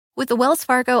With the Wells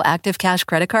Fargo Active Cash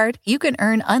Credit Card, you can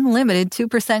earn unlimited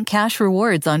 2% cash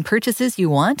rewards on purchases you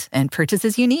want and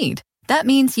purchases you need. That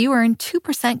means you earn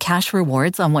 2% cash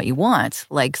rewards on what you want,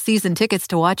 like season tickets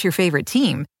to watch your favorite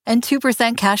team, and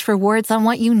 2% cash rewards on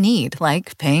what you need,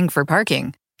 like paying for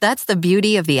parking. That's the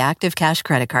beauty of the Active Cash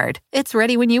Credit Card. It's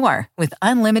ready when you are, with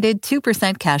unlimited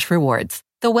 2% cash rewards.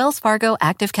 The Wells Fargo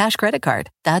Active Cash Credit Card.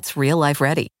 That's real life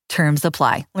ready. Terms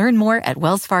apply. Learn more at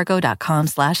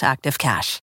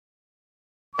wellsfargo.com/activecash.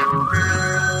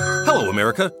 Hello,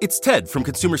 America. It's Ted from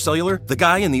Consumer Cellular, the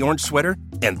guy in the orange sweater,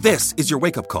 and this is your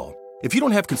wake-up call. If you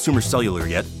don't have Consumer Cellular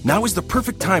yet, now is the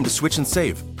perfect time to switch and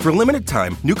save. For a limited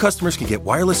time, new customers can get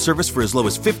wireless service for as low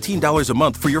as $15 a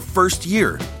month for your first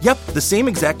year. Yep, the same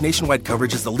exact nationwide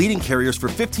coverage as the leading carriers for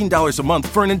 $15 a month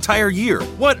for an entire year.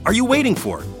 What are you waiting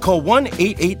for? Call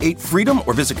 1-888-FREEDOM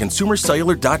or visit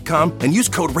consumercellular.com and use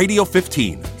code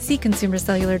RADIO15. See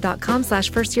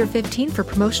consumercellular.com/firstyear15 for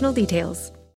promotional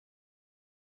details.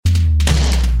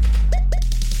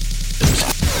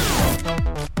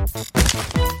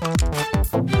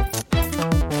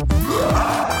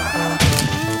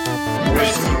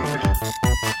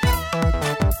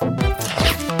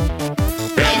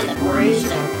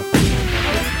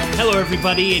 Hello,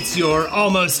 everybody. It's your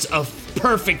almost a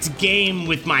perfect game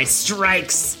with my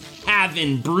strikes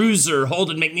having Bruiser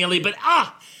Holden McNeely, but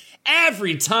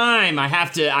every time I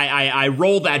have to, I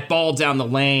roll that ball down the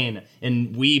lane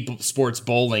in Wii Sports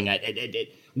bowling.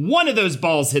 One of those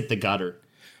balls hit the gutter.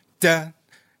 Dun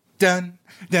dun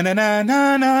dun na na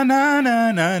na na na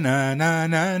na na na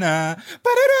na na.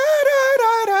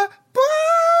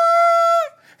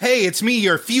 Hey, it's me,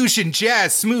 your fusion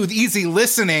jazz, smooth, easy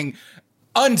listening,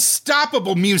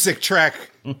 unstoppable music track,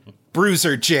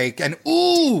 Bruiser Jake. And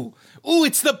ooh,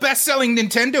 it's the best-selling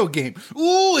Nintendo game.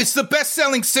 Ooh, it's the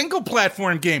best-selling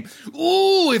single-platform game.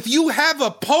 Ooh, if you have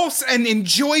a pulse and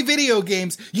enjoy video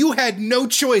games, you had no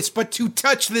choice but to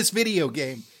touch this video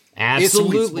game.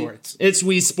 Absolutely. It's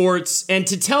Wii Sports. And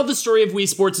to tell the story of Wii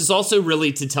Sports is also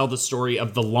really to tell the story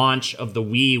of the launch of the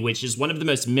Wii, which is one of the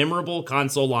most memorable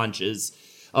console launches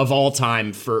of all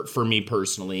time for me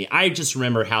personally. I just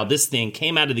remember how this thing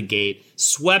came out of the gate,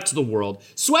 swept the world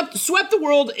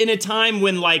in a time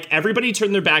when like everybody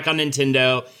turned their back on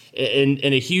Nintendo in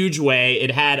a huge way.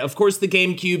 It had, of course, the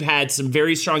GameCube had some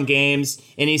very strong games.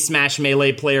 Any Smash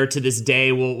Melee player to this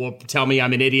day will tell me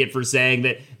I'm an idiot for saying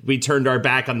that we turned our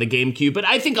back on the GameCube, but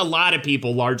I think a lot of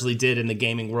people largely did in the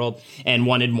gaming world and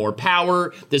wanted more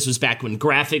power. This was back when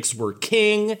graphics were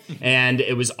king, and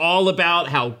it was all about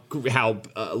how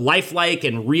lifelike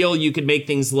and real you could make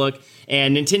things look.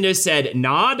 And Nintendo said,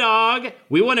 nah, dog,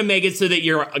 we want to make it so that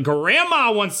your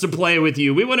grandma wants to play with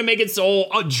you. We want to make it so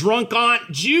drunk Aunt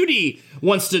Judy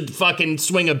wants to fucking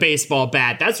swing a baseball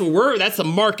bat. That's the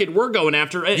market we're going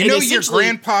after. You know your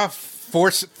grandpa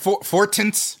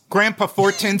Fortance, Grandpa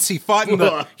Fortance, he fought in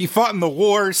the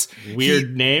wars.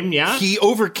 Weird name, yeah. He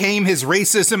overcame his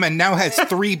racism and now has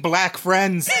 3 black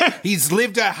friends. He's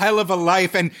lived a hell of a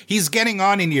life and he's getting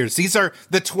on in years. These are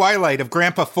the twilight of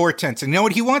Grandpa Fortance. And you know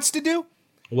what he wants to do?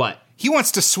 What? He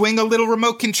wants to swing a little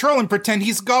remote control and pretend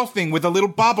he's golfing with a little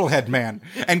bobblehead man.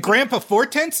 And Grandpa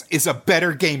Fortance is a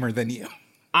better gamer than you.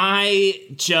 I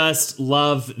just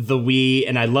love the Wii,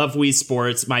 and I love Wii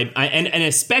Sports. And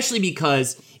especially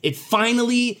because it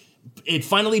finally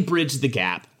bridged the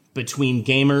gap between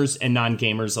gamers and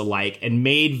non-gamers alike, and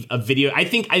made a video. I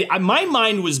think my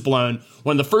mind was blown.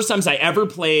 One of the first times I ever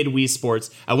played Wii Sports,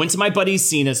 I went to my buddy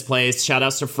Cena's place. Shout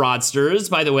outs to Fraudsters,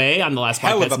 by the way, on the Last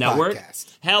Podcast Network.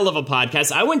 Hell of a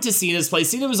podcast. I went to Cena's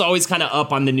place. Cena was always kind of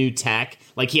up on the new tech.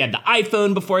 Like, he had the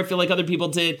iPhone before I feel like other people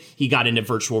did. He got into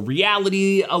virtual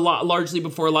reality largely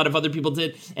before a lot of other people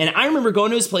did. And I remember going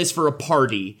to his place for a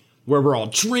party where we're all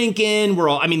drinking.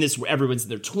 Everyone's in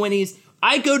their 20s.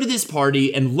 I go to this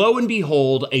party, and lo and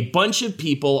behold, a bunch of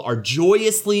people are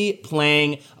joyously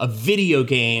playing a video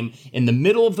game in the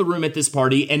middle of the room at this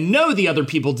party, and no, the other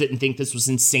people didn't think this was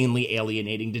insanely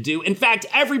alienating to do. In fact,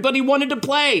 everybody wanted to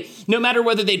play. No matter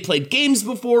whether they'd played games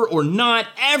before or not,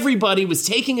 everybody was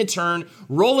taking a turn,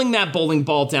 rolling that bowling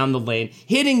ball down the lane,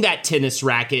 hitting that tennis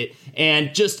racket,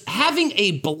 and just having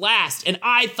a blast. And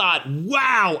I thought,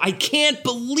 wow, I can't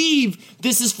believe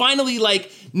this is finally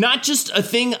like not just a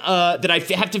thing that I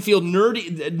have to feel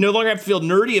nerdy, no longer have to feel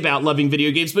nerdy about loving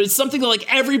video games, but it's something that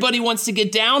like everybody wants to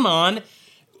get down on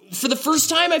for the first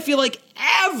time, I feel like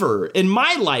ever in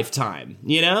my lifetime,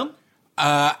 you know?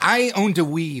 I owned a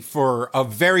Wii for a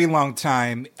very long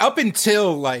time, up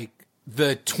until like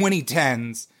the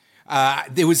 2010s.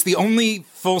 It was the only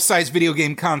full-size video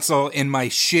game console in my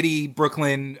shitty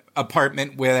Brooklyn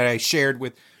apartment where I shared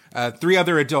with 3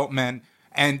 other adult men.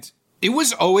 And It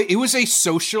was a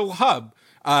social hub.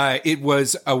 It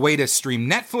was a way to stream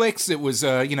Netflix. It was,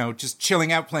 just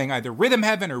chilling out, playing either Rhythm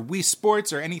Heaven or Wii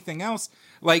Sports or anything else.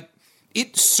 Like,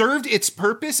 it served its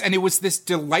purpose, and it was this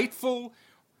delightful,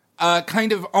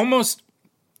 kind of almost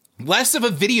less of a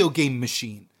video game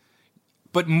machine,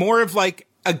 but more of like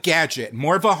a gadget,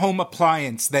 more of a home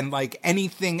appliance than like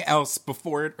anything else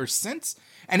before it or since.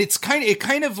 And it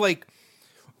kind of like,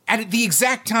 at the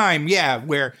exact time,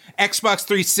 where Xbox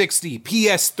 360,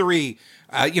 PS3,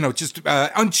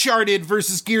 Uncharted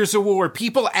versus Gears of War,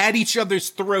 people at each other's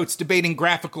throats debating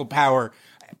graphical power,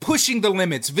 pushing the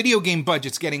limits, video game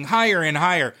budgets getting higher and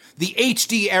higher, the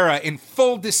HD era in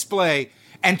full display,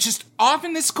 and just off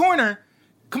in this corner,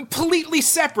 completely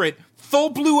separate, full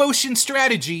blue ocean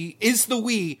strategy is the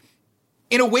Wii,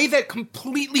 in a way that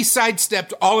completely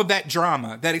sidestepped all of that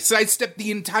drama, that it sidestepped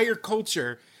the entire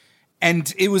culture.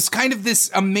 And it was kind of this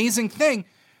amazing thing.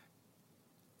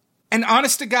 And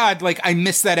honest to God, like, I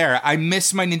miss that era. I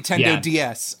miss my Nintendo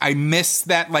DS. I miss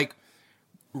that, like,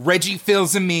 Reggie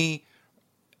Fils-Aimé,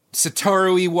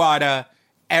 Satoru Iwata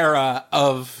era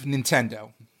of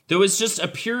Nintendo. There was just a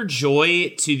pure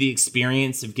joy to the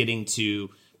experience of getting to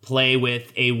play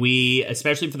with a Wii,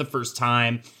 especially for the first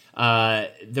time.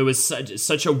 There was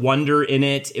such a wonder in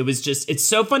it. It was just, it's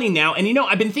so funny now. And,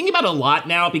 I've been thinking about it a lot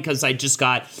now because I just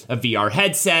got a VR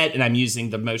headset and I'm using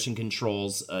the motion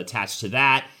controls attached to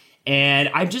that. And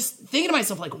I'm just thinking to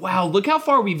myself, like, wow, look how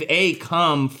far we've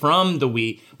come from the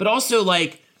Wii, but also,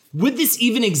 like, would this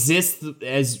even exist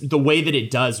as the way that it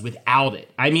does without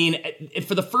it? I mean,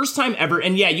 for the first time ever,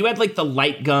 and you had like the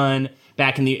light gun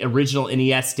back in the original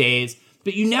NES days,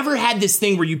 but you never had this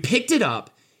thing where you picked it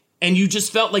up and you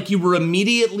just felt like you were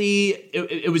immediately,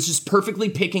 it was just perfectly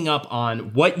picking up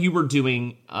on what you were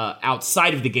doing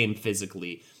outside of the game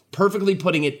physically, perfectly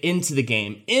putting it into the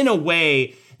game in a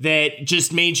way that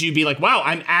just made you be like, wow,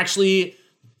 I'm actually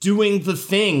doing the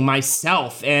thing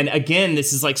myself. And again,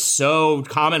 this is like so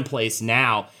commonplace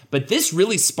now, but this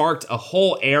really sparked a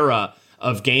whole era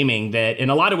of gaming that in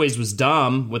a lot of ways was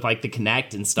dumb with like the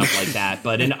Kinect and stuff like that.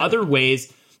 But in other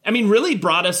ways, I mean, really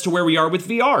brought us to where we are with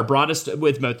VR, brought us to,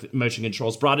 with motion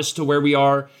controls, brought us to where we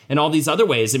are in all these other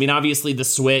ways. I mean, obviously the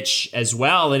Switch as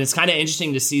well. And it's kind of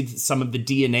interesting to see some of the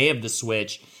DNA of the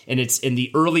Switch, and it's in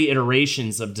the early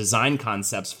iterations of design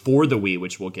concepts for the Wii,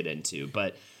 which we'll get into.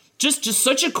 But just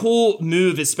such a cool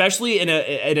move, especially in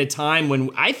a time when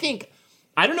I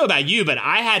don't know about you, but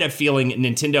I had a feeling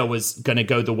Nintendo was going to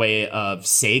go the way of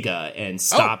Sega and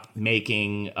stop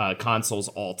making consoles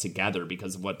altogether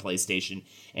because of what PlayStation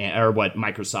or what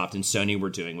Microsoft and Sony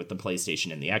were doing with the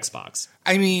PlayStation and the Xbox.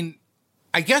 I mean,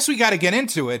 I guess we got to get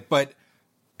into it, but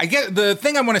the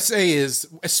thing I want to say is,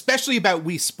 especially about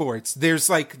Wii Sports, there's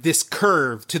like this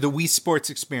curve to the Wii Sports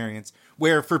experience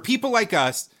where for people like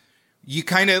us, you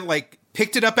kind of like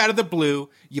picked it up out of the blue,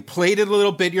 you played it a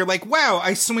little bit, you're like, wow,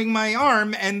 I swing my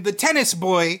arm, and the tennis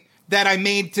boy that I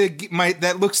made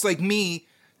that looks like me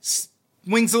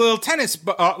swings a little tennis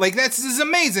ball. Like, this is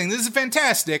amazing, this is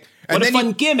fantastic. And what a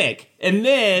fun gimmick. And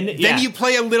then you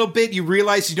play a little bit, you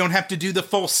realize you don't have to do the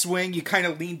full swing, you kind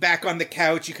of lean back on the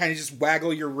couch, you kind of just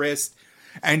waggle your wrist,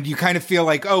 and you kind of feel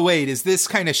like, oh wait, is this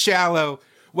kind of shallow?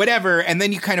 Whatever, and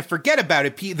then you kind of forget about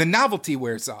it, the novelty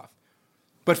wears off.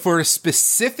 But for a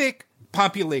specific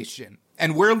population,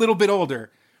 and we're a little bit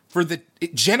older, for the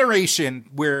generation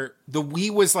where the Wii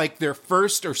was like their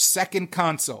first or second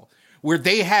console, where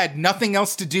they had nothing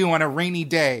else to do on a rainy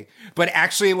day but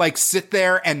actually like sit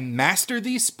there and master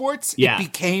these sports, it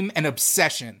became an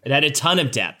obsession. It had a ton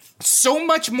of depth. So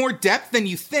much more depth than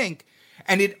you think,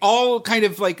 and it all kind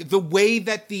of like the way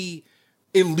that the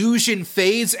illusion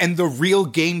fades and the real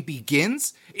game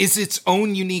begins is its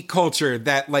own unique culture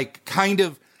that like kind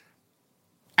of,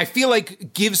 I feel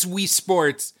like gives Wii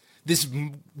Sports this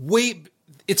way.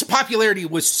 Its popularity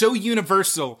was so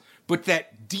universal, but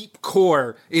that deep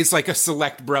core is like a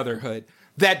select brotherhood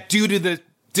that, due to the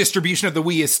distribution of the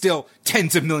Wii, is still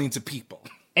tens of millions of people.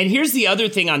 And here's the other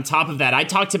thing on top of that. I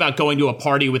talked about going to a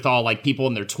party with all like people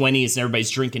in their 20s and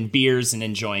everybody's drinking beers and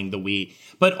enjoying the Wii.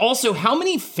 But also, how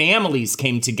many families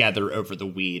came together over the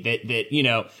Wii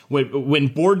that when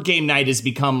board game night has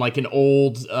become like an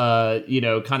old,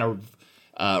 kind of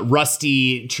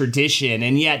rusty tradition.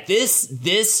 And yet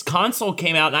this console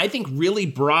came out and I think really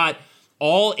brought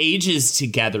all ages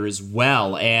together as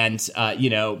well. And,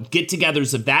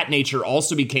 get-togethers of that nature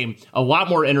also became a lot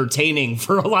more entertaining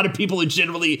for a lot of people who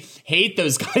generally hate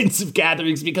those kinds of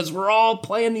gatherings because we're all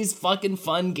playing these fucking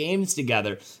fun games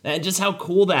together. And just how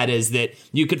cool that is that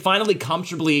you could finally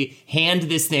comfortably hand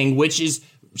this thing, which is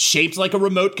shaped like a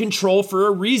remote control for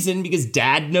a reason, because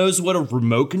dad knows what a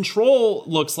remote control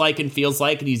looks like and feels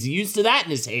like, and he's used to that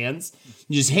in his hands.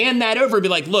 You just hand that over and be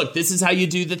like, look, this is how you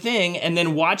do the thing. And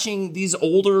then watching these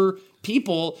older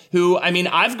people who, I mean,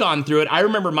 I've gone through it. I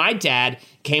remember my dad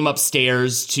came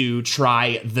upstairs to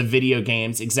try the video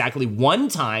games exactly one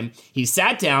time. He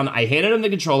sat down, I handed him the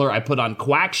controller, I put on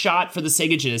Quackshot for the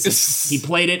Sega Genesis. He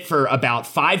played it for about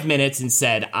 5 minutes and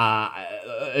said,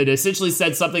 it essentially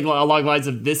said something along the lines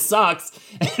of, this sucks,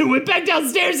 and went back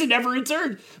downstairs and never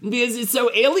returned, because it's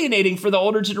so alienating for the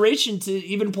older generation to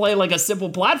even play like a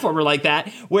simple platformer like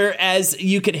that, whereas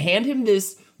you could hand him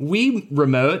this Wii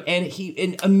remote and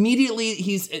immediately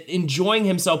he's enjoying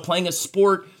himself playing a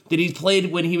sport that he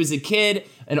played when he was a kid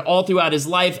and all throughout his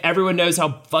life. Everyone knows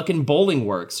how fucking bowling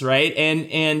works, right?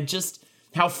 And just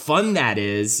how fun that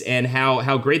is and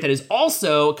how great that is.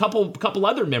 Also, a couple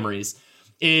other memories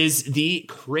is the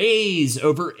craze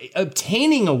over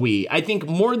obtaining a Wii. I think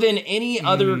more than any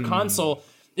other console,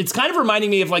 it's kind of reminding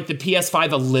me of like the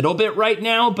PS5 a little bit right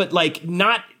now, but like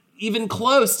not even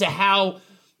close to how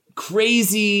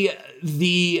crazy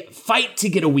the fight to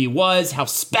get a Wii was, how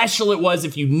special it was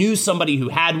if you knew somebody who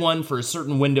had one for a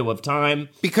certain window of time.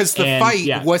 Because the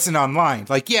fight wasn't online.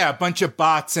 Like, a bunch of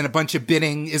bots and a bunch of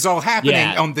bidding is all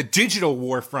happening on the digital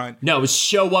war front. No, it was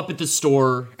show up at the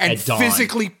store and at dawn.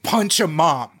 Physically punch a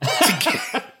mom.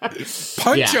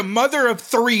 Punch a mother of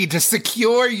 3 to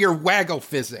secure your waggle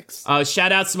physics.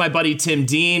 Shout outs to my buddy Tim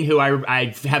Dean, who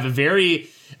I have a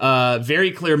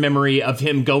very clear memory of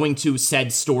him going to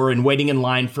said store and waiting in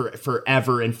line for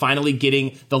forever and finally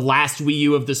getting the last Wii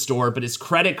U of the store, but his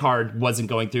credit card wasn't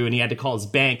going through and he had to call his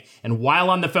bank. And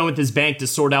while on the phone with his bank to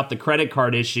sort out the credit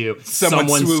card issue, someone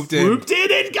swooped in and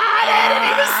got it, and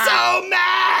he was so mad.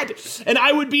 And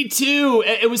I would be too.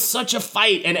 It was such a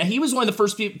fight, and he was one of the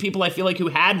first people I feel like who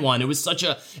had one. It was such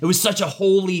a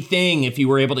holy thing if you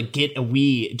were able to get a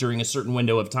Wii during a certain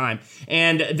window of time.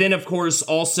 And then, of course,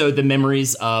 also the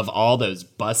memories of all those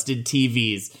busted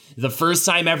TVs. The first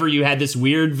time ever you had this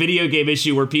weird video game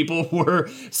issue where people were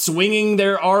swinging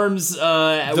their arms with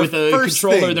a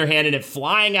controller in their hand and it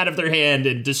flying out of their hand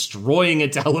and destroying a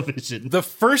television. The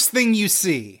first thing you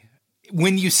see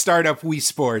when you start up Wii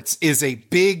Sports is a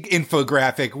big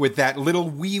infographic with that little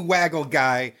Wii waggle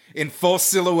guy in full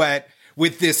silhouette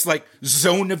with this like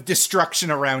zone of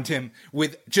destruction around him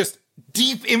with just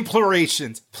deep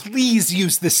implorations. Please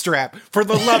use the strap. For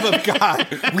the love of God,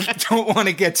 we don't want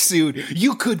to get sued.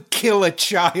 You could kill a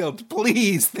child.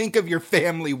 Please think of your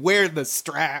family. Wear the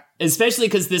strap. Especially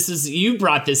because you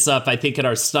brought this up, I think, in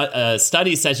our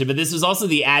study session, but this was also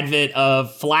the advent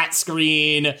of flat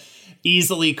screen,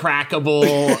 easily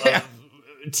crackable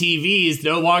TVs.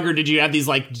 No longer did you have these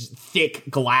like thick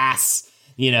glass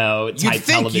type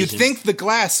televisions. You'd think the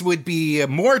glass would be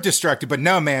more destructive, but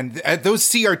no, man. Those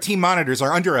CRT monitors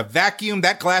are under a vacuum.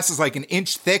 That glass is like an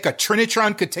inch thick. A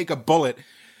Trinitron could take a bullet.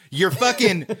 Your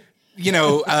fucking,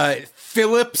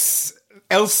 Philips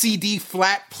LCD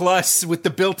Flat Plus with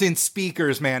the built-in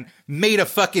speakers, man, made of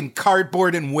fucking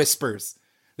cardboard and whispers.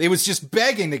 They was just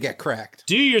begging to get cracked.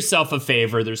 Do yourself a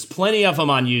favor. There's plenty of them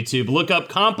on YouTube. Look up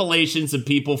compilations of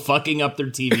people fucking up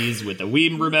their TVs with a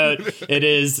Wii remote. It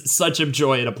is such a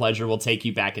joy and a pleasure. We'll take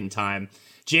you back in time.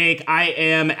 Jake, I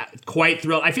am quite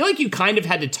thrilled. I feel like you kind of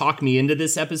had to talk me into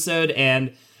this episode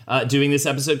and doing this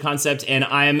episode concept, and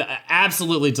I'm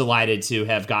absolutely delighted to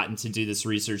have gotten to do this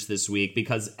research this week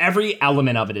because every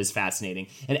element of it is fascinating.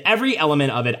 And every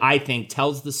element of it, I think,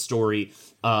 tells the story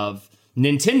of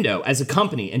Nintendo as a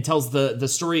company and tells the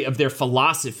story of their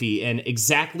philosophy and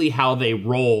exactly how they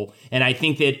roll. And I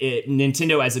think that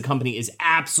Nintendo as a company is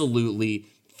absolutely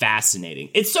fascinating.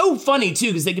 It's so funny, too,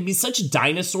 because they can be such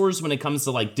dinosaurs when it comes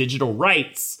to like digital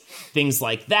rights, things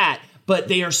like that. But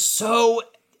they are so,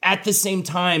 at the same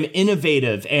time,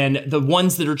 innovative and the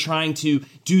ones that are trying to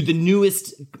do the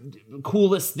newest,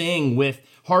 coolest thing with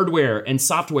hardware and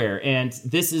software. And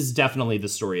this is definitely the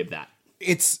story of that.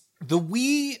 It's the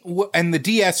Wii and the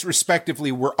DS,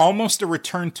 respectively, were almost a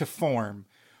return to form,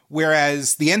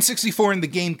 whereas the N64 and the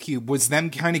GameCube was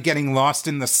them kind of getting lost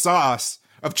in the sauce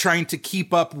of trying to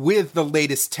keep up with the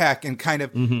latest tech and kind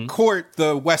of court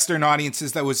the Western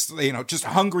audiences that was, just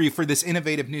hungry for this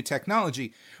innovative new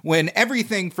technology, when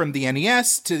everything from the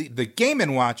NES to the Game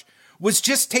 & Watch was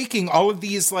just taking all of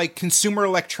these, like, consumer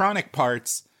electronic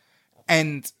parts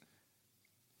and,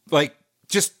 like,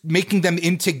 just making them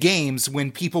into games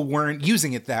when people weren't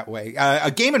using it that way.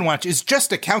 A Game & Watch is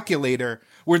just a calculator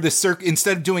where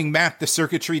instead of doing math, the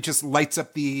circuitry just lights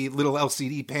up the little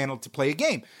LCD panel to play a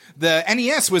game. The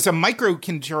NES was a microchip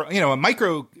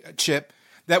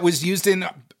that was used in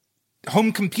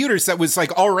home computers that was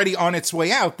like already on its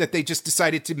way out that they just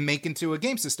decided to make into a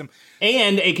game system.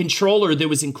 And a controller that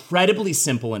was incredibly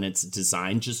simple in its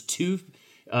design, just two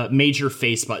major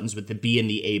face buttons with the B and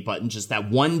the A button, just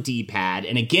that one D-pad.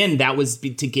 And again, that was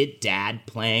to get dad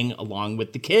playing along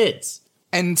with the kids.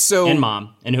 And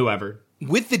mom and whoever.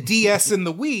 With the DS and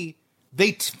the Wii,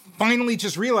 they finally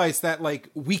just realized that, like,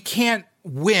 we can't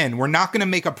win. We're not going to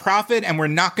make a profit, and we're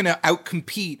not going to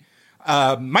outcompete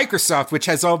Microsoft, which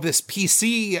has all this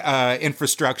PC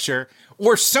infrastructure,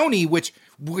 or Sony, which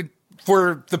would,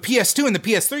 for the PS2 and the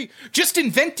PS3, just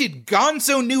invented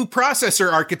gonzo new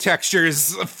processor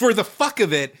architectures for the fuck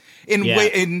of it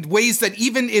in ways that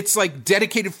even its like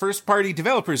dedicated first party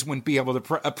developers wouldn't be able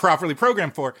to properly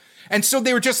program for. And so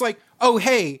they were just like, oh,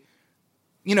 hey,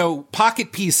 you know,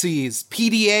 pocket PCs,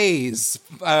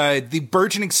 PDAs, the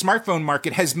burgeoning smartphone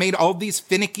market has made all these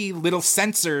finicky little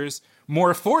sensors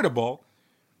more affordable.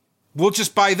 We'll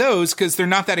just buy those because they're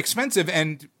not that expensive,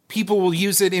 and people will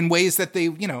use it in ways that they,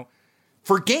 you know,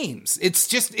 for games. It's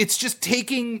just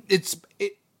taking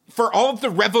for all of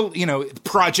the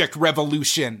Project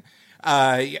Revolution,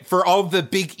 for all the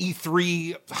big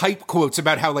E3 hype quotes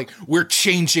about how like we're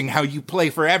changing how you play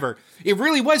forever. It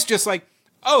really was just like,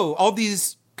 oh, all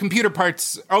these computer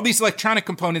parts, all these electronic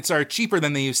components are cheaper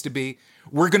than they used to be.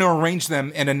 We're going to arrange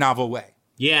them in a novel way.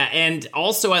 Yeah, and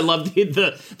also I love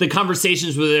the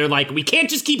conversations where they're like, we can't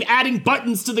just keep adding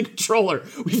buttons to the controller.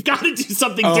 We've got to do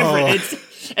something different.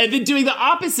 And then doing the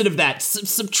opposite of that,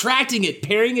 subtracting it,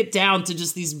 paring it down to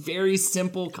just these very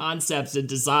simple concepts and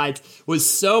designs was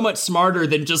so much smarter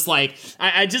than just like,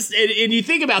 and you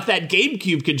think about that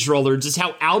GameCube controller, just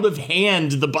how out of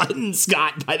hand the buttons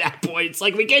got by that point. It's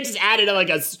like, we can't just add it like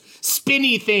a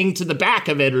spinny thing to the back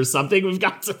of it or something. We've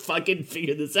got to fucking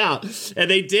figure this out. And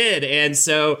they did. And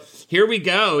so here we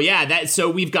go. Yeah, so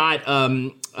we've got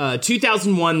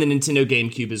 2001, the Nintendo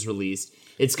GameCube is released.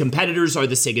 Its competitors are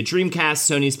the Sega Dreamcast,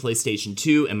 Sony's PlayStation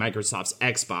 2, and Microsoft's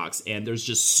Xbox. And there's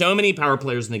just so many power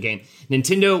players in the game.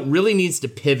 Nintendo really needs to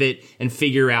pivot and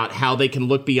figure out how they can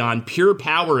look beyond pure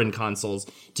power in consoles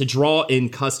to draw in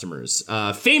customers.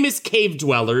 Famous cave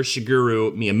dweller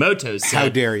Shigeru Miyamoto said, "How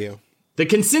dare you?" The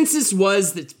consensus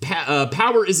was that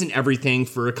power isn't everything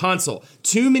for a console.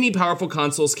 Too many powerful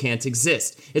consoles can't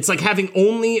exist. It's like having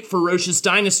only ferocious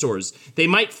dinosaurs. They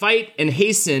might fight and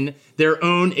hasten their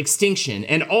own extinction.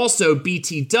 And also,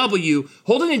 BTW,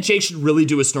 Holden and Jake should really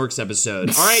do a Snorks episode.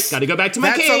 All right, gotta go back to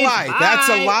my cave. That's a lie. Bye. That's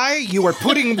a lie. You are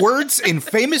putting words in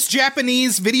famous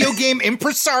Japanese video game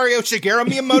impresario Shigeru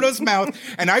Miyamoto's mouth,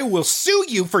 and I will sue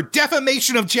you for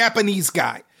defamation of Japanese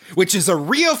guy, which is a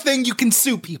real thing you can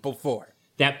sue people for.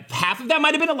 That half of that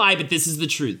might have been a lie, but this is the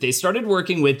truth. They started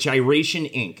working with Gyration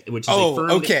Inc., which is a firm.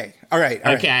 Okay. All right.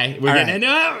 Okay. We're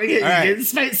getting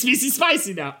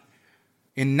spicy now.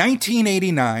 In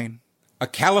 1989, a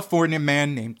California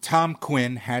man named Tom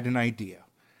Quinn had an idea.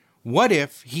 What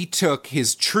if he took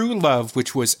his true love,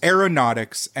 which was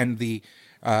aeronautics and the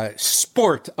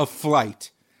sport of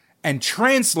flight, and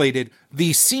translated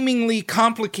the seemingly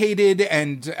complicated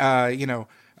and,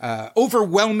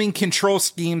 overwhelming control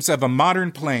schemes of a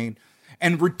modern plane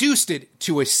and reduced it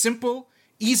to a simple,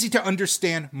 easy to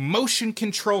understand motion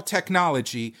control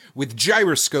technology with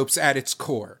gyroscopes at its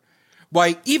core?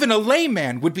 Why, even a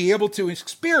layman would be able to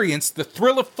experience the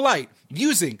thrill of flight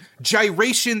using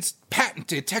Gyration's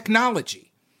patented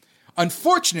technology.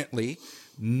 Unfortunately,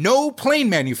 no plane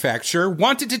manufacturer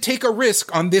wanted to take a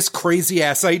risk on this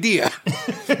crazy-ass idea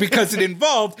because it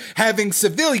involved having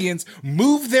civilians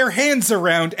move their hands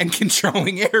around and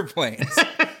controlling airplanes.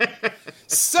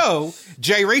 So,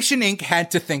 Gyration Inc.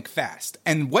 had to think fast,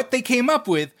 and what they came up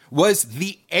with was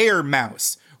the Air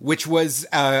Mouse, which was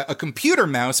a computer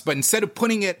mouse, but instead of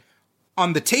putting it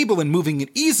on the table and moving it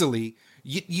easily,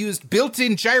 it used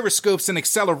built-in gyroscopes and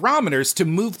accelerometers to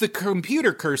move the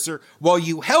computer cursor while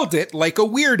you held it like a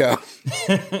weirdo.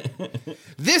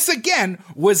 This, again,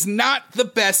 was not the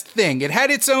best thing. It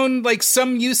had its own,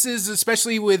 some uses,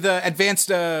 especially with advanced,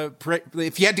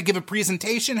 if you had to give a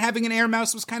presentation, having an air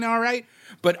mouse was kind of all right.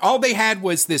 But all they had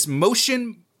was this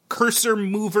motion cursor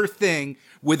mover thing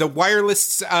with a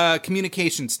wireless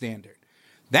communication standard.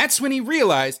 That's when he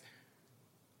realized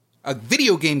a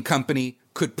video game company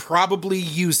could probably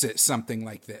use something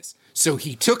like this. So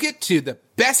he took it to the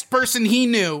best person he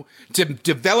knew to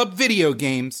develop video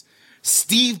games,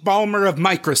 Steve Ballmer of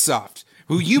Microsoft,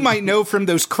 who you might know from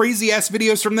those crazy-ass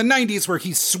videos from the 90s where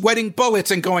he's sweating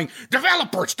bullets and going,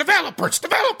 developers, developers,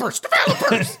 developers,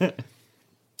 developers.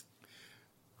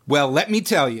 Well, let me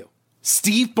tell you,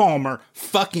 Steve Ballmer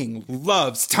fucking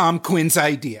loves Tom Quinn's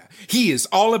idea. He is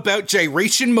all about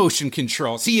gyration motion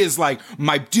controls. He is like,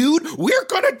 my dude, we're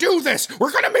gonna do this.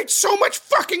 We're gonna make so much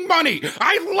fucking money.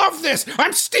 I love this.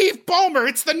 I'm Steve Ballmer.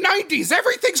 It's the 90s.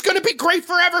 Everything's gonna be great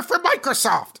forever for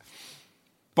Microsoft.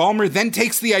 Ballmer then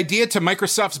takes the idea to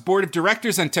Microsoft's board of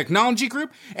directors and technology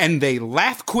group, and they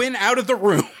laugh Quinn out of the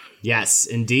room. Yes,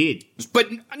 indeed. But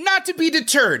not to be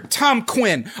deterred, Tom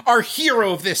Quinn, our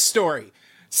hero of this story,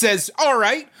 says, all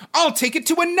right, I'll take it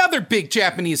to another big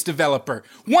Japanese developer,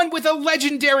 one with a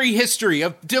legendary history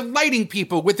of delighting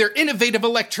people with their innovative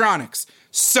electronics,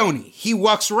 Sony. He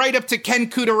walks right up to Ken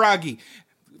Kutaragi,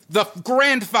 the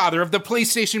grandfather of the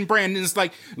PlayStation brand, and is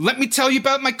like, let me tell you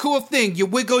about my cool thing. You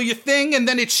wiggle your thing, and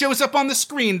then it shows up on the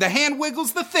screen. The hand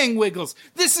wiggles, the thing wiggles.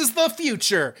 This is the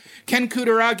future. Ken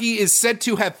Kutaragi is said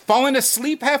to have fallen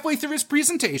asleep halfway through his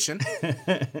presentation.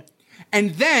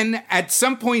 And then, at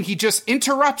some point, he just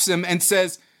interrupts him and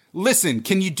says, listen,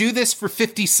 can you do this for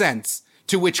 50 cents?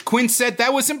 To which Quinn said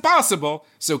that was impossible,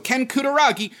 so Ken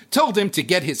Kutaragi told him to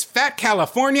get his fat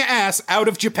California ass out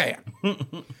of Japan.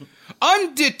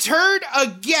 Undeterred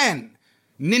again,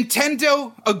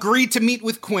 Nintendo agreed to meet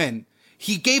with Quinn.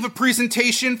 He gave a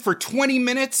presentation for 20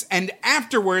 minutes, and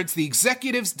afterwards, the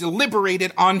executives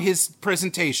deliberated on his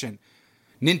presentation.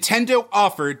 Nintendo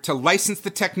offered to license the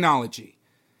technology.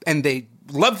 And they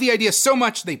loved the idea so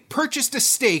much, they purchased a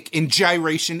stake in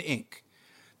Gyration Inc.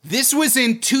 This was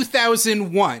in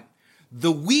 2001.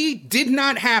 The Wii did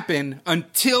not happen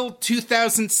until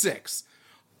 2006.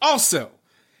 Also,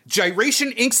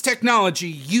 Gyration Inc.'s technology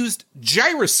used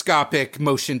gyroscopic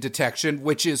motion detection,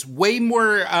 which is way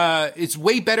more, it's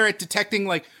way better at detecting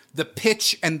like the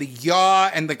pitch and the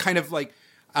yaw and the kind of like,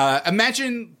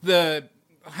 imagine the,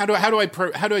 how do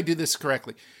I do this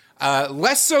correctly?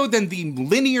 Less so than the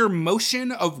linear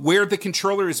motion of where the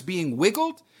controller is being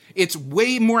wiggled. It's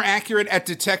way more accurate at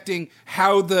detecting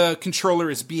how the controller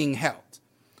is being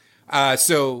held.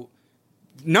 So,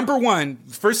 number one,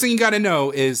 first thing you gotta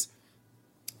know is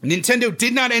Nintendo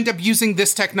did not end up using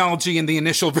this technology in the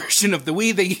initial version of the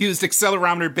Wii. They used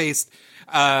accelerometer-based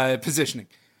positioning.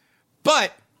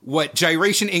 But what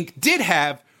Gyration Inc. did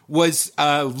have was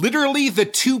literally the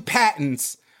 2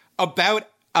 patents about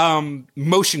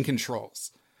motion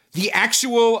controls. The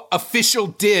actual official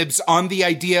dibs on the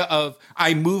idea of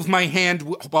I move my hand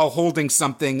while holding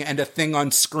something and a thing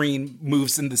on screen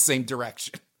moves in the same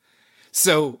direction.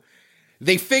 So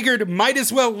they figured might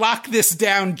as well lock this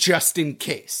down just in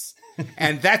case.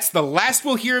 And that's the last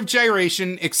we'll hear of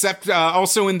Gyration, except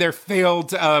also in their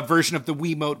failed version of the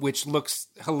Wiimote, which looks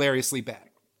hilariously bad.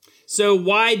 So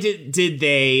why did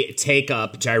they take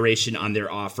up Gyration on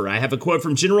their offer? I have a quote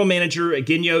from General Manager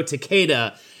Ginyo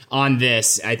Takeda on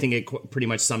this. I think it pretty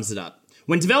much sums it up.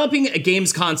 When developing a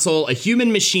games console, a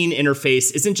human-machine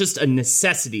interface isn't just a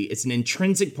necessity, it's an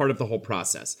intrinsic part of the whole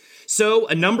process. So,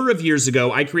 a number of years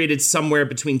ago, I created somewhere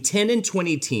between 10 and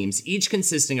 20 teams, each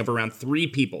consisting of around 3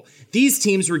 people. These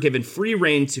teams were given free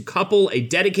rein to couple a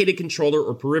dedicated controller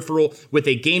or peripheral with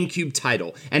a GameCube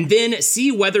title, and then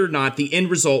see whether or not the end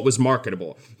result was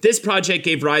marketable. This project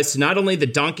gave rise to not only the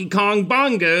Donkey Kong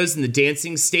bongos and the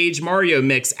dancing stage Mario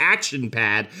Mix action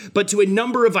pad, but to a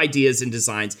number of ideas and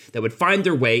designs that would find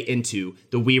their way into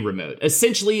the Wii Remote.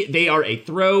 Essentially, they are a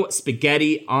throw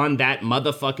spaghetti on that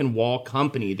motherfucking wall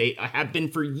company. They have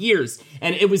been for years,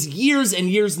 and it was years and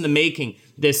years in the making,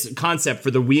 this concept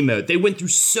for the Wiimote. They went through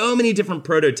so many different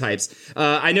prototypes.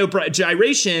 I know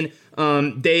Gyration,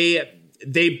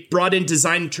 they brought in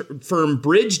design firm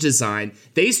Bridge Design.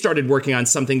 They started working on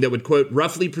something that would, quote,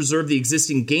 roughly preserve the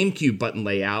existing GameCube button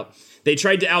layout. They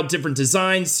tried out different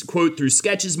designs, quote, through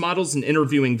sketches, models, and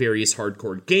interviewing various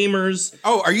hardcore gamers.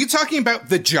 Oh, are you talking about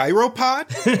the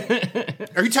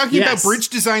Gyropod? Are you talking about Bridge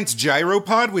Design's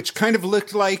Gyropod, which kind of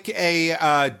looked like a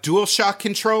DualShock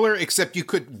controller, except you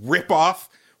could rip off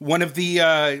one of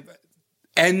the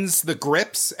ends, the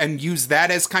grips, and use that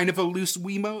as kind of a loose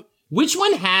Wiimote? Which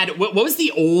one had, what was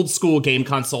the old school game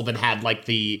console that had like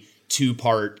the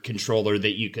 2-part controller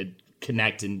that you could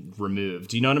connect and remove?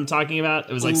 Do you know what I'm talking about?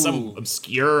 It was like some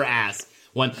obscure ass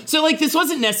one. So like this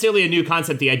wasn't necessarily a new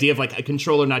concept, the idea of like a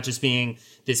controller not just being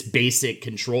this basic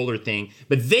controller thing,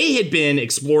 but they had been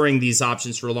exploring these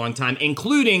options for a long time,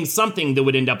 including something that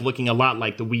would end up looking a lot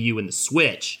like the Wii U and the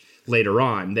Switch later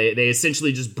on. They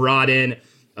essentially just brought in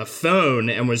a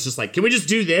phone and was just like, can we just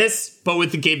do this? but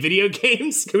with the video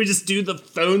games? Can we just do the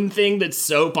phone thing that's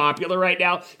so popular right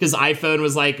now? Because iPhone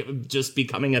was like just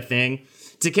becoming a thing.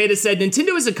 Takeda said,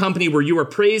 Nintendo is a company where you are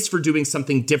praised for doing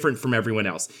something different from everyone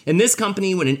else. In this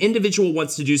company, when an individual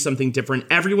wants to do something different,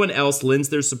 everyone else lends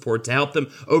their support to help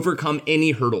them overcome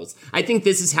any hurdles. I think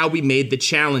this is how we made the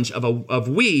challenge of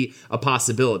Wii a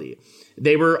possibility.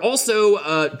 They were also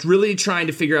really trying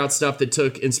to figure out stuff that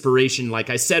took inspiration, like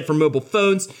I said, from mobile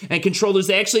phones and controllers.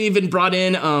 They actually even brought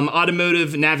in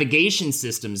automotive navigation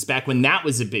systems back when that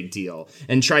was a big deal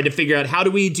and tried to figure out how do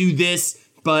we do this,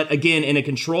 but again, in a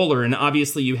controller. And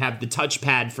obviously you have the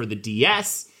touchpad for the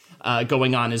DS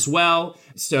going on as well.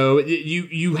 So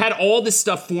you had all this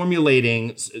stuff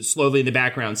formulating slowly in the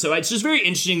background. So it's just very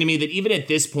interesting to me that even at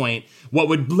this point, what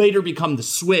would later become the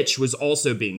Switch was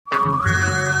also being...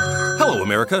 Hello,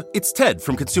 America. It's Ted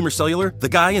from Consumer Cellular, the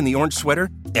guy in the orange sweater,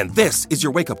 and this is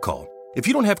your wake-up call. If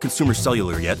you don't have Consumer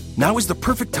Cellular yet, now is the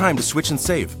perfect time to switch and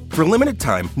save. For a limited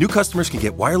time, new customers can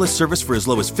get wireless service for as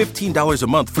low as $15 a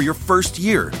month for your first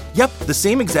year. Yep, the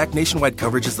same exact nationwide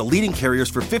coverage as the leading carriers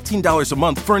for $15 a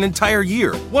month for an entire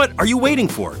year. What are you waiting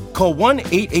for? Call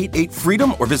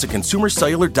 1-888-FREEDOM or visit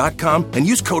ConsumerCellular.com and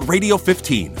use code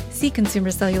Radio15. See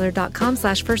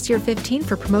ConsumerCellular.com/firstyear15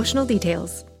 for promotional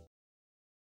details.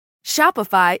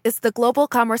 Shopify is the global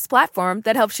commerce platform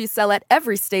that helps you sell at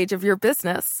every stage of your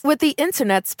business. With the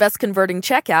internet's best converting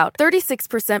checkout,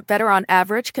 36% better on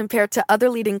average compared to other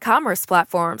leading commerce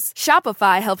platforms,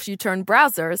 Shopify helps you turn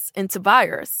browsers into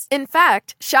buyers. In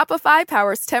fact, Shopify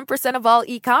powers 10% of all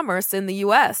e-commerce in the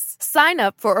U.S. Sign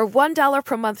up for a $1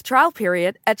 per month trial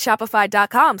period at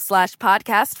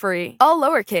shopify.com/podcast-free. All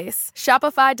lowercase,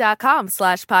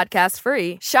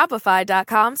 shopify.com/podcast-free,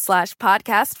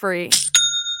 shopify.com/podcast-free.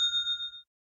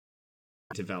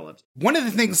 Developed. One of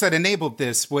the things that enabled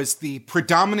this was the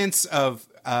predominance of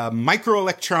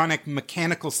microelectronic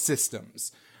mechanical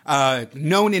systems,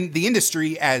 known in the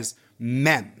industry as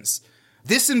MEMS.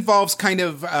 This involves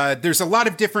there's a lot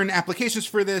of different applications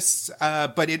for this,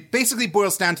 but it basically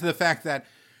boils down to the fact that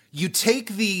you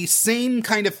take the same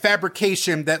kind of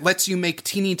fabrication that lets you make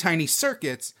teeny tiny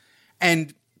circuits,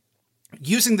 and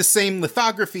using the same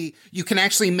lithography, you can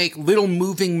actually make little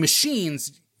moving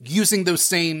machines using those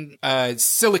same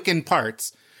silicon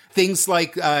parts. Things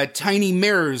like tiny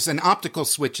mirrors and optical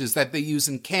switches that they use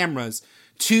in cameras,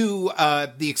 to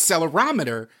the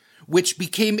accelerometer, which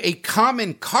became a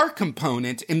common car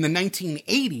component in the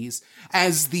 1980s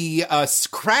as the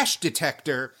crash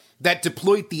detector that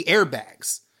deployed the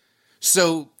airbags.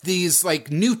 So these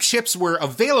new chips were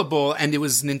available, and it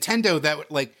was Nintendo that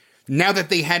now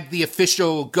that they had the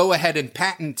official go ahead and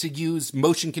patent to use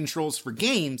motion controls for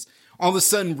games, all of a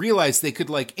sudden realized they could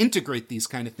integrate these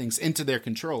kind of things into their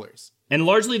controllers. And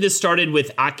largely this started with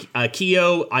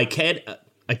Akio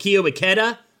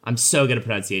Ikeda. I'm so good at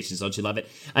pronunciations, don't you love it?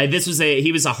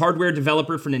 He was a hardware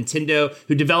developer for Nintendo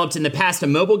who developed in the past a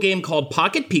mobile game called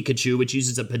Pocket Pikachu, which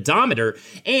uses a pedometer,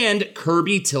 and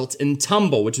Kirby Tilt and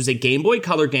Tumble, which was a Game Boy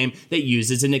Color game that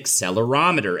uses an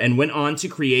accelerometer, and went on to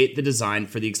create the design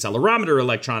for the accelerometer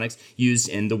electronics used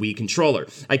in the Wii controller.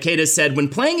 Ikeda said, when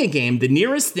playing a game, the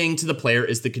nearest thing to the player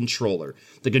is the controller.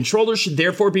 The controller should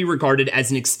therefore be regarded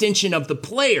as an extension of the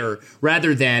player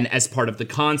rather than as part of the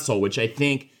console, which I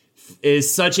think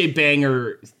is such a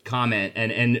banger comment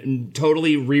and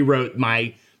totally rewrote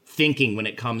my thinking when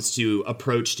it comes to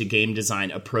approach to game design,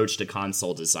 approach to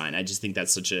console design. I just think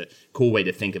that's such a cool way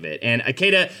to think of it. And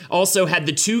Ikeda also had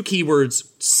the two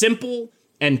keywords simple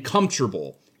and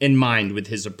comfortable in mind with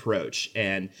his approach.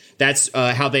 And that's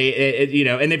how they,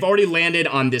 and they've already landed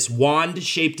on this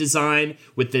wand-shaped design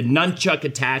with the nunchuck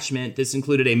attachment. This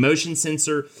included a motion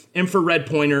sensor, infrared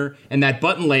pointer, and that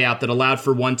button layout that allowed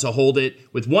for one to hold it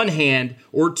with one hand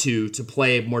or two to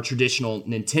play more traditional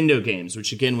Nintendo games,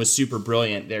 which again was super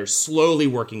brilliant. They're slowly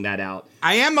working that out.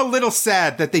 I am a little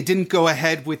sad that they didn't go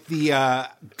ahead with the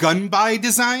gun-by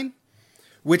design,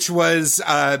 which was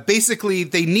basically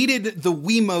they needed the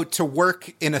Wiimote to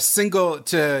work in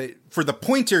for the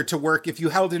pointer to work. If you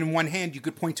held it in one hand, you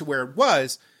could point to where it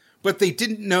was, but they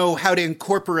didn't know how to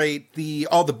incorporate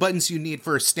all the buttons you need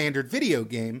for a standard video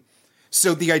game.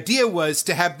 So the idea was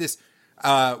to have this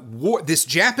this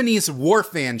Japanese war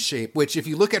fan shape, which if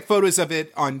you look at photos of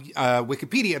it on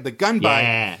Wikipedia, the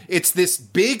gun-by, it's this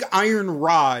big iron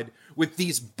rod with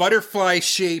these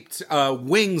butterfly-shaped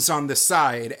wings on the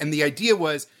side. And the idea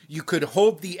was you could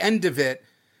hold the end of it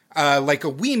like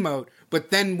a Wiimote,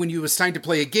 but then when it was time to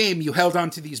play a game, you held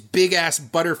onto these big-ass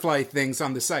butterfly things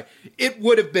on the side. It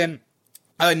would have been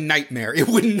a nightmare. It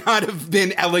would not have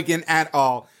been elegant at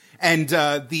all. And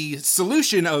the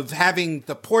solution of having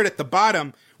the port at the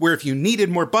bottom where if you needed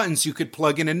more buttons, you could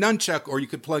plug in a nunchuck or you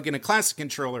could plug in a classic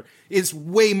controller, is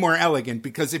way more elegant.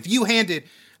 Because if you handed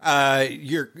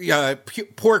your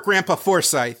poor Grandpa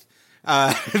Forsyth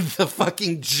the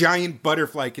fucking giant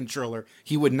butterfly controller,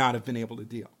 he would not have been able to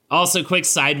deal. Also, quick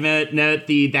side note,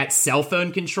 that cell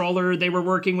phone controller they were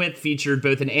working with featured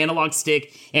both an analog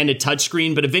stick and a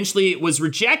touchscreen, but eventually it was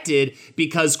rejected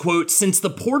because, quote, since the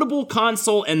portable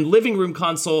console and living room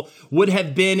console would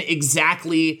have been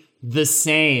exactly the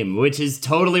same, which is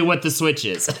totally what the Switch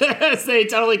is. So they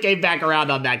totally came back around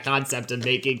on that concept of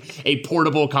making a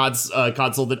portable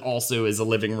console that also is a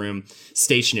living room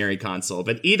stationary console.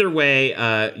 But either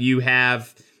way, you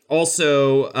have...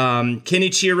 Also,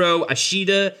 Kenichiro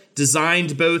Ashida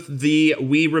designed both the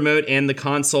Wii remote and the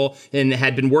console and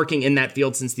had been working in that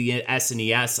field since the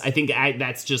SNES. I think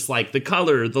that's just like the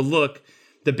color, the look,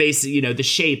 the basic, the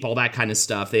shape, all that kind of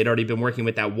stuff. They had already been working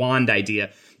with that wand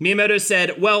idea. Miyamoto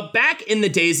said, well, back in the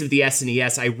days of the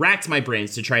SNES, I racked my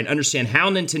brains to try and understand how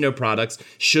Nintendo products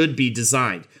should be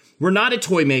designed. We're not a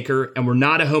toy maker and we're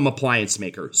not a home appliance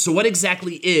maker. So what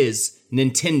exactly is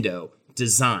Nintendo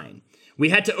design? We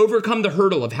had to overcome the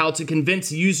hurdle of how to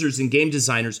convince users and game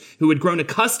designers who had grown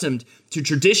accustomed to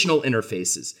traditional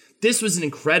interfaces. This was an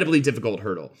incredibly difficult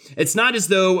hurdle. It's not as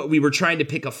though we were trying to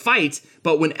pick a fight,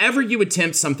 but whenever you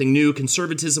attempt something new,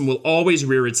 conservatism will always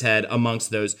rear its head amongst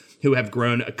those who have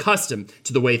grown accustomed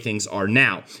to the way things are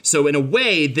now. So in a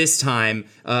way, this time,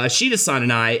 Ashida-san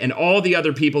and I and all the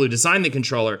other people who designed the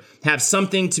controller have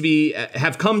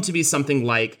come to be something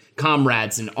like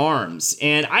comrades in arms.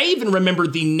 And I even remember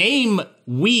the name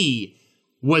Wii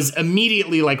was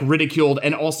immediately like ridiculed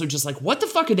and also just like, what the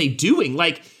fuck are they doing?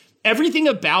 Like, everything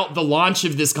about the launch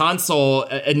of this console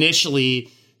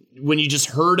initially, when you just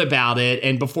heard about it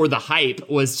and before the hype,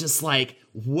 was just like,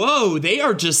 whoa, they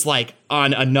are just like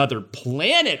on another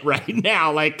planet right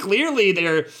now. Like, clearly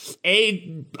they're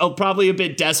probably a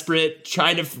bit desperate,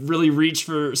 trying to really reach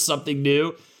for something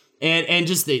new. And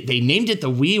just they named it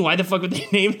the Wii. Why the fuck would they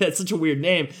name that such a weird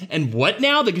name? And what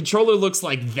now? The controller looks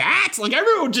like that? Like, I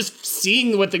remember just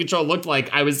seeing what the controller looked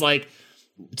like. I was like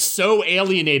so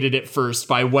alienated at first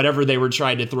by whatever they were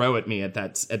trying to throw at me at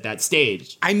that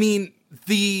stage. I mean,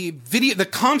 the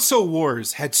console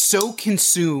wars had so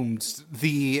consumed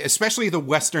especially the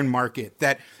Western market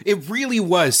that it really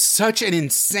was such an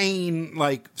insane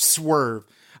like swerve.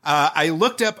 I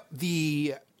looked up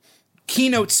the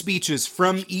keynote speeches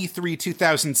from E3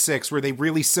 2006 where they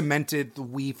really cemented the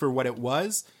Wii for what it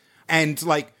was. And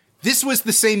like, this was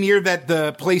the same year that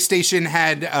the PlayStation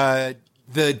had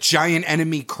the giant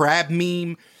enemy crab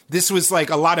meme. This was like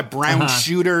a lot of brown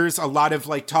shooters, a lot of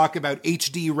like talk about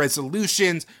HD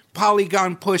resolutions,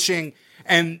 polygon pushing,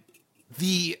 and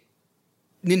the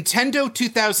Nintendo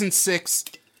 2006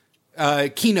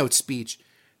 keynote speech,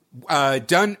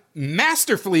 done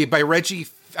masterfully by Reggie,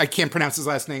 I can't pronounce his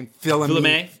last name,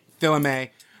 Fils-Aimé,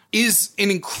 is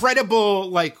an incredible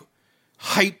like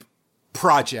hype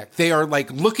project. They are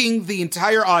like looking the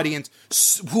entire audience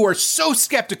who are so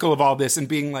skeptical of all this and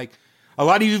being like, a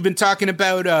lot of you have been talking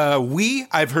about Wii.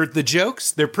 I've heard the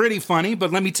jokes. They're pretty funny,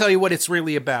 but let me tell you what it's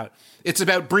really about. It's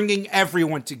about bringing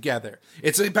everyone together.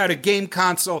 It's about a game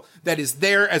console that is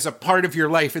there as a part of your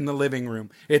life in the living room.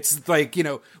 It's like,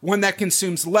 one that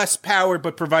consumes less power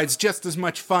but provides just as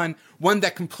much fun, one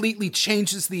that completely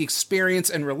changes the experience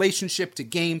and relationship to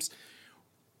games.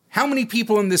 How many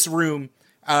people in this room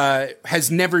has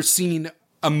never seen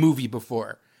a movie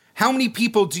before? How many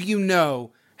people do you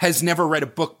know has never read a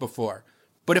book before?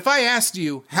 But if I asked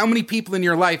you how many people in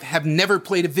your life have never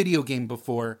played a video game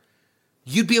before,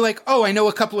 you'd be like, oh, I know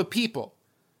a couple of people.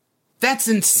 That's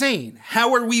insane.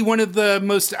 How are we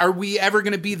are we ever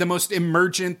going to be the most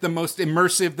emergent, the most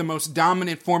immersive, the most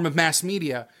dominant form of mass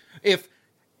media if,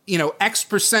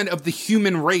 X% of the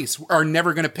human race are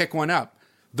never going to pick one up?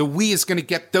 The Wii is going to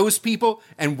get those people,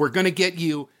 and we're going to get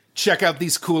you. Check out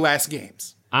these cool-ass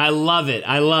games. I love it.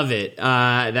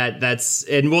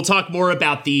 And we'll talk more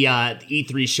about the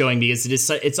E3 showing because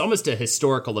it's almost a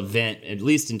historical event, at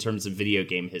least in terms of video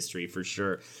game history for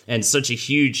sure. And such a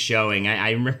huge showing.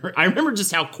 I remember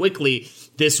just how quickly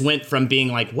this went from being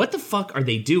like, what the fuck are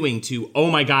they doing to,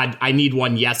 oh my God, I need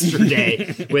one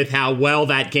yesterday with how well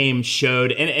that game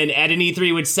showed. And at an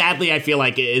E3, which sadly I feel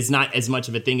like is not as much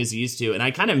of a thing as it used to. And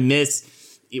I kind of miss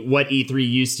what E3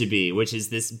 used to be, which is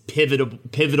this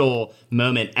pivotal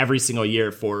moment every single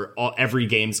year for every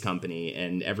games company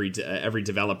and every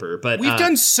developer. But we've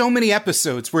done so many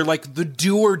episodes where like the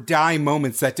do or die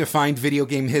moments that defined video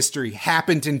game history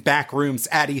happened in back rooms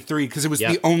at E3 because it was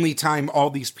the only time all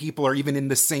these people are even in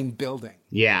the same building.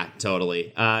 Yeah,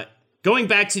 totally. Going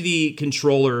back to the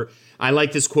controller, I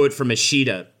like this quote from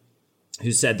Ishida,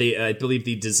 who said, I believe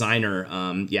the designer,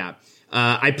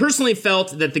 I personally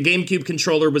felt that the GameCube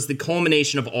controller was the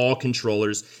culmination of all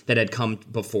controllers that had come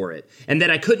before it, and that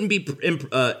it couldn't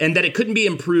be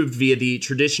improved via the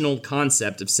traditional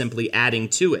concept of simply adding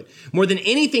to it. More than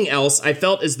anything else, I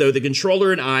felt as though the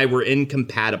controller and I were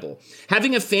incompatible.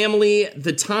 Having a family,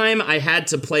 the time I had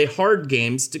to play hard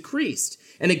games decreased,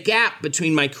 and a gap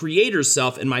between my creator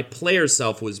self and my player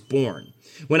self was born.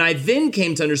 When I then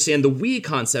came to understand the Wii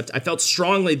concept, I felt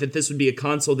strongly that this would be a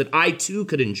console that I too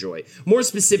could enjoy. More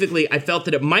specifically, I felt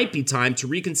that it might be time to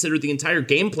reconsider the entire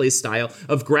gameplay style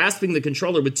of grasping the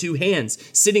controller with two hands,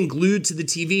 sitting glued to the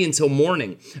TV until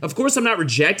morning. Of course, I'm not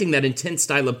rejecting that intense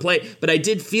style of play, but I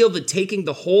did feel that taking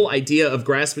the whole idea of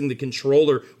grasping the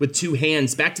controller with two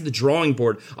hands back to the drawing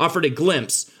board offered a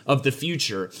glimpse of the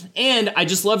future. And I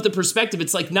just love the perspective.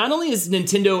 It's like not only is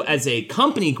Nintendo as a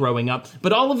company growing up,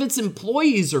 but all of its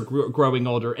employees are growing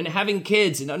older and having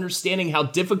kids and understanding how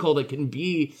difficult it can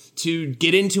be to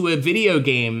get into a video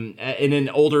game in an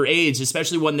older age,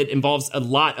 especially one that involves a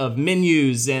lot of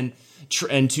menus and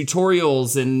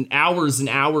tutorials and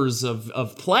hours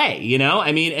of play, you know?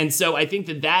 I mean, and so I think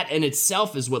that in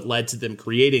itself is what led to them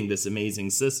creating this amazing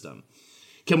system.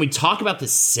 Can we talk about the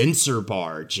sensor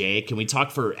bar, Jake? Can we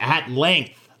talk at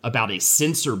length about a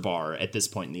sensor bar at this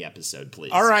point in the episode,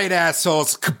 please? All right,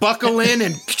 assholes, buckle in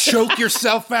and choke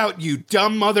yourself out, you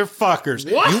dumb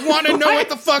motherfuckers. What? You want to know what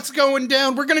the fuck's going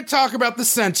down? We're going to talk about the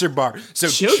sensor bar. So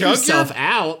choke yourself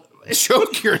out?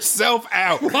 Choke yourself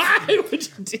out. Why would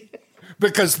you do that?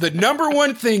 Because the number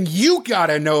one thing you got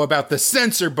to know about the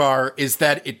sensor bar is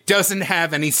that it doesn't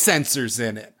have any sensors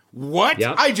in it. What?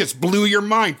 Yep. I just blew your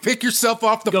mind. Pick yourself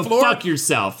off the Go floor. fuck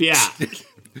yourself, yeah.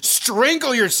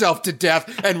 Strangle yourself to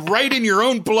death and write in your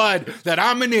own blood that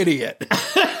I'm an idiot.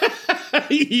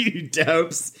 You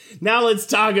dopes. Now let's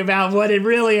talk about what it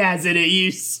really has in it,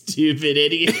 you stupid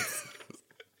idiots.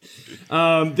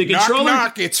 The controller...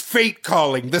 Knock, it's fate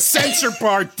calling. The sensor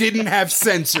bar didn't have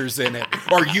sensors in it.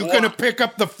 Are you going to pick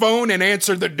up the phone and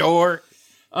answer the door?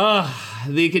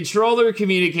 The controller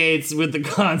communicates with the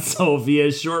console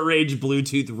via short-range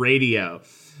Bluetooth radio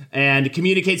and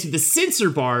communicates with the sensor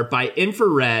bar by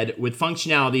infrared with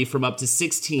functionality from up to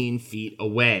 16 feet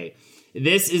away.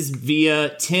 This is via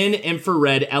 10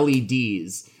 infrared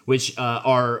LEDs, which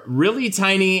are really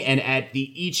tiny and at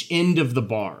each end of the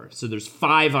bar. So there's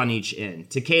 5 on each end.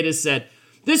 Takeda said,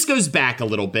 "This goes back a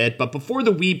little bit, but before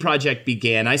the Wii project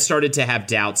began, I started to have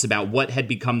doubts about what had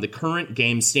become the current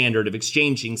game standard of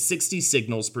exchanging 60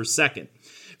 signals per second.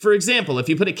 For example, if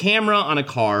you put a camera on a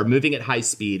car moving at high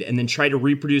speed and then try to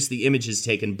reproduce the images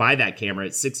taken by that camera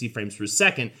at 60 frames per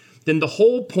second, then the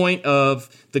whole point of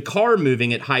the car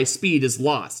moving at high speed is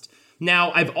lost.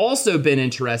 Now, I've also been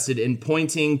interested in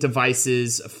pointing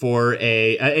devices for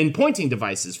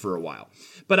a while.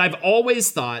 But I've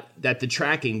always thought that the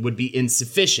tracking would be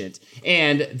insufficient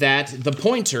and that the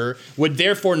pointer would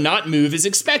therefore not move as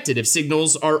expected if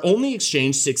signals are only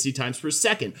exchanged 60 times per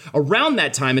second. Around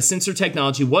that time, a sensor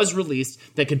technology was released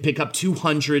that could pick up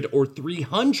 200 or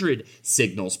 300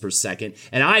 signals per second,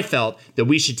 and I felt that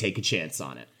we should take a chance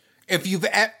on it."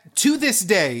 To this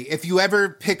day, if you ever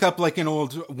pick up like an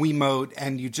old Wiimote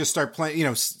and you just start playing, you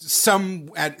know,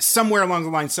 somewhere along the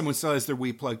line, someone still has their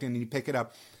Wii plugged in and you pick it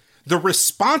up. The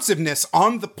responsiveness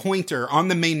on the pointer on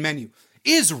the main menu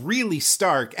is really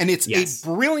stark, and it's a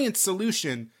brilliant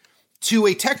solution to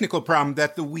a technical problem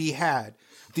that the Wii had.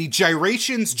 The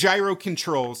gyro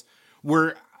controls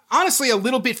were honestly a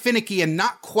little bit finicky and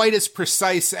not quite as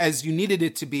precise as you needed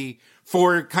it to be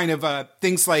for kind of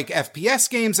things like FPS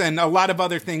games and a lot of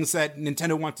other things that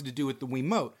Nintendo wanted to do with the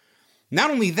Wiimote.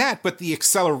 Not only that, but the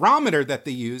accelerometer that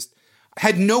they used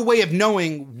had no way of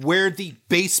knowing where the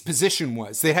base position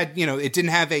was. They had, it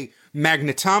didn't have a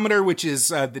magnetometer, which is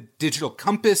the digital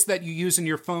compass that you use in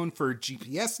your phone for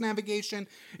GPS navigation.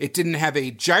 It didn't have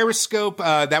a gyroscope.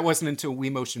 That wasn't until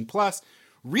Wii Motion Plus.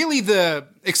 Really, the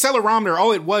accelerometer,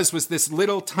 all it was this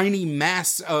little tiny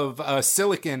mass of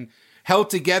silicon held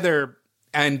together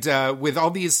and with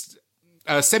all these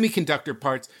semiconductor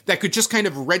parts that could just kind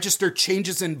of register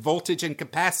changes in voltage and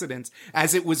capacitance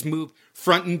as it was moved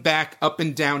front and back, up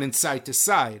and down, and side to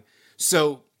side.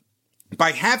 So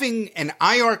by having an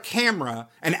IR camera,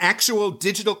 an actual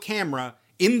digital camera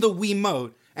in the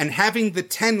Wiimote, and having the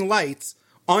 10 lights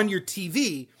on your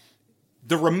TV,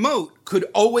 the remote could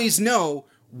always know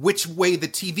which way the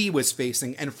TV was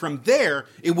facing. And from there,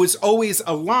 it was always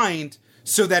aligned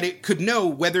so that it could know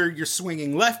whether you're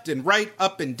swinging left and right,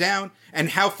 up and down, and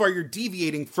how far you're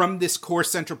deviating from this core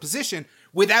central position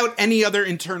without any other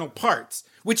internal parts,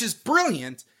 which is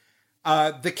brilliant.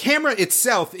 The camera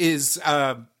itself is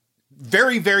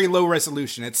very, very low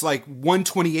resolution. It's like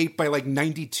 128 by like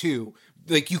 92.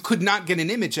 Like you could not get an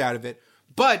image out of it,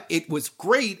 but it was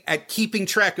great at keeping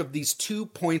track of these 2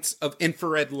 points of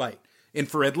infrared light.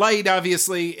 Infrared light,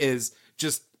 obviously, is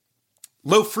just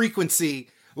low frequency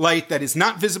light that is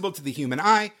not visible to the human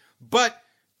eye, but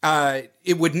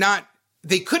it would not,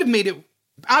 they could have made it,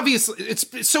 obviously,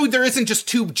 it's so there isn't just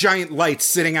 2 giant lights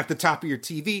sitting at the top of your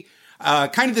TV.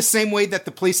 Kind of the same way that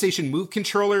the PlayStation Move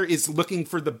controller is looking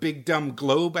for the big dumb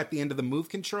globe at the end of the Move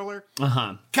controller.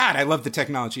 God, I love the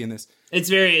technology in this. It's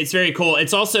very cool.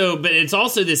 It's also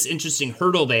this interesting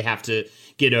hurdle they have to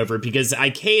get over, because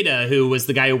Ikeda, who was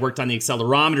the guy who worked on the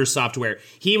accelerometer software,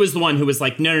 he was the one who was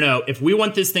like, no, if we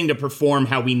want this thing to perform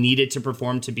how we need it to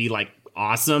perform to be like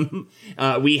awesome,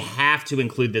 we have to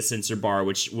include the sensor bar,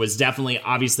 which was definitely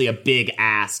obviously a big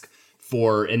ask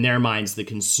for, in their minds, the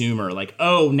consumer. Like,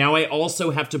 oh, now I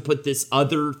also have to put this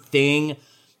other thing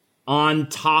on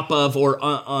top of or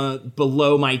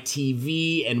below my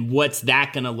TV, and what's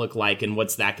that going to look like, and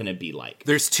what's that going to be like?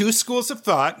 There's 2 schools of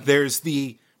thought. There's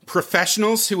the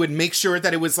professionals who would make sure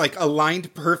that it was like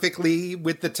aligned perfectly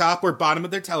with the top or bottom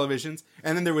of their televisions.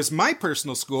 And then there was my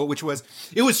personal school, which was,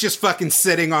 it was just fucking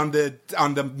sitting on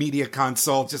the media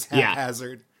console, just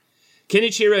haphazard.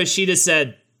 Kenichiro Ishida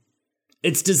said,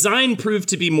 its design proved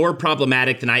to be more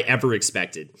problematic than I ever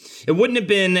expected. It wouldn't have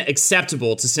been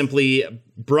acceptable to simply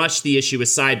brush the issue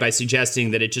aside by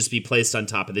suggesting that it just be placed on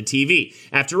top of the TV.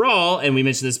 After all, and we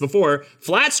mentioned this before,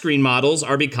 flat screen models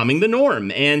are becoming the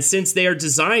norm, and since they are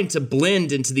designed to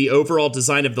blend into the overall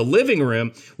design of the living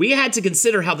room, we had to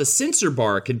consider how the sensor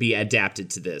bar could be adapted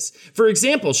to this. For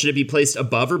example, should it be placed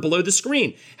above or below the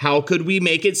screen? How could we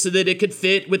make it so that it could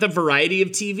fit with a variety of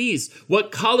TVs?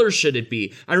 What color should it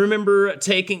be? I remember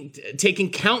taking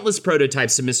countless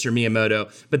prototypes to Mr.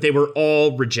 Miyamoto, but they were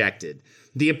all rejected.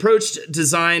 They approached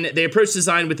design with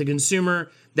the consumer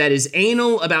that is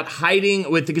anal about hiding,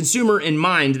 with the consumer in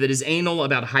mind that is anal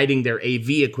about hiding their AV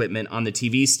equipment on the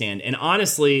TV stand. And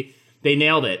honestly, they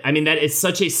nailed it. I mean, that is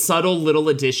such a subtle little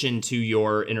addition to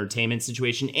your entertainment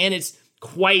situation, and it's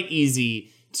quite easy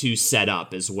to set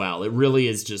up as well. It really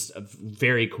is just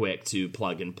very quick to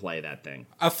plug and play that thing.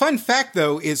 A fun fact,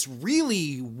 though, is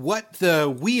really what the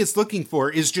Wii is looking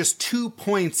for is just 2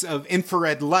 points of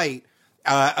infrared light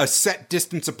a set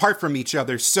distance apart from each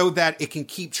other so that it can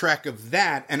keep track of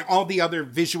that, and all the other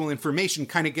visual information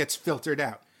kind of gets filtered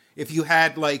out. If you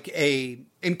had like a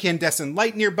incandescent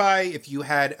light nearby, if you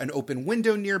had an open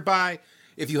window nearby,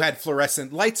 if you had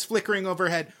fluorescent lights flickering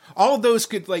overhead, all of those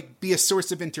could like be a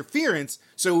source of interference.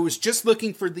 So it was just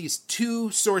looking for these 2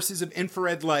 sources of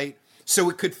infrared light so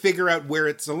it could figure out where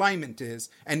its alignment is.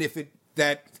 And if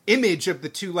that image of the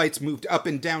 2 lights moved up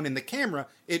and down in the camera,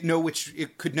 it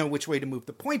could know which way to move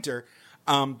the pointer.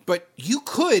 But you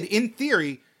could, in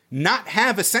theory, not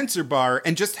have a sensor bar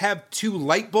and just have 2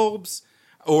 light bulbs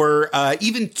or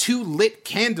even 2 lit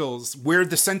candles where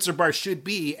the sensor bar should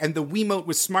be. And the Wiimote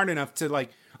was smart enough to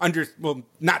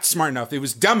not smart enough. It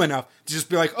was dumb enough to just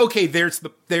be like, okay, there's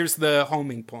the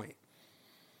homing point.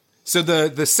 So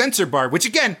the sensor bar, which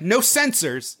again, no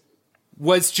sensors,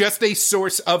 was just a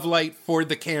source of light for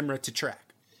the camera to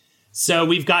track. So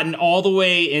we've gotten all the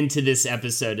way into this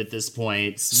episode at this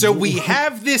point. So we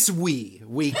have this Wii.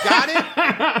 We got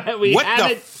it. What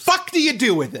the fuck do you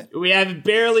do with it? We have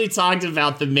barely talked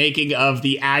about the making of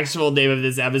the actual name of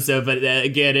this episode, but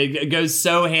again, it goes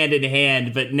so hand in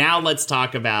hand. But now let's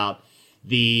talk about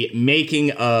the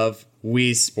making of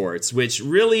Wii Sports, which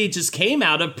really just came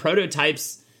out of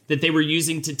prototypes that they were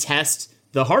using to test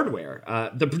the hardware.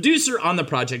 The producer on the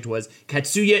project was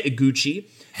Katsuya Iguchi.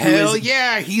 Hell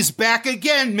yeah, he's back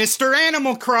again, Mr.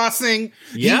 Animal Crossing.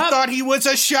 Yep. He thought he was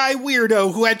a shy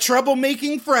weirdo who had trouble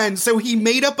making friends, so he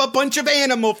made up a bunch of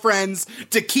animal friends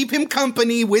to keep him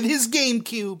company with his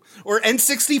GameCube, or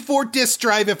N64 disk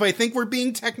drive, if I think we're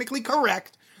being technically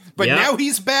correct. But now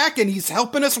he's back and he's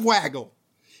helping us waggle.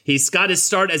 He's got his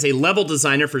start as a level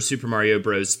designer for Super Mario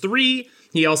Bros. 3.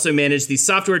 He also managed the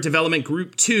Software Development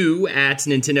Group 2 at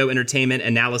Nintendo Entertainment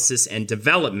Analysis and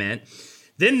Development.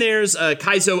 Then there's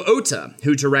Kaizo Ota,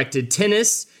 who directed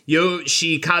Tennis,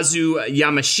 Yoshikazu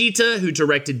Yamashita, who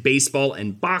directed Baseball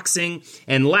and Boxing,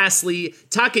 and lastly,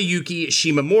 Takayuki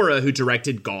Shimamura, who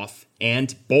directed Golf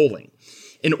and Bowling.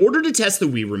 In order to test the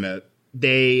Wii Remote,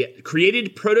 they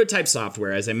created prototype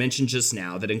software, as I mentioned just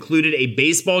now, that included a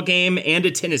baseball game and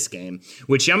a tennis game,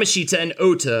 which Yamashita and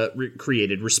Ota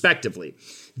created respectively.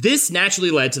 This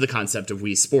naturally led to the concept of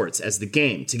Wii Sports as the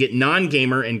game, to get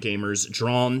non-gamer and gamers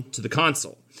drawn to the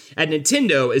console. At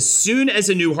Nintendo, as soon as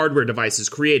a new hardware device is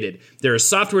created, there are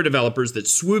software developers that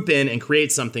swoop in and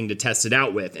create something to test it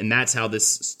out with, and that's how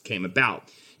this came about.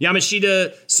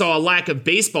 Yamashita saw a lack of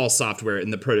baseball software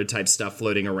in the prototype stuff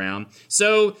floating around,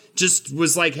 so just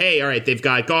was like, hey, all right, they've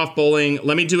got golf, bowling,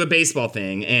 let me do a baseball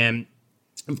thing. And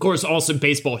of course, also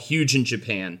baseball huge in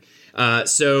Japan.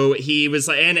 So he was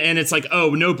like, and it's like,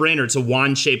 oh, no brainer, it's a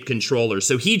wand-shaped controller.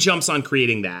 So he jumps on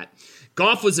creating that.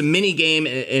 Golf was a mini game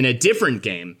in a different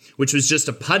game, which was just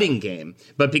a putting game.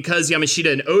 But because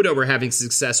Yamashita and Oda were having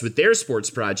success with their sports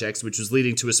projects, which was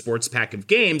leading to a sports pack of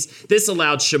games, this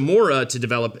allowed Shimura to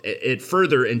develop it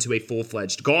further into a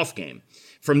full-fledged golf game.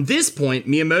 From this point,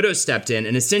 Miyamoto stepped in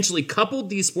and essentially coupled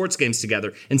these sports games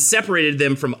together and separated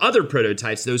them from other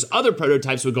prototypes. Those other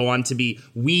prototypes would go on to be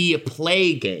Wii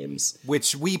Play games.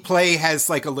 Which Wii Play has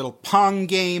like a little Pong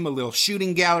game, a little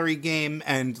shooting gallery game,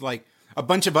 and like a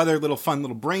bunch of other little fun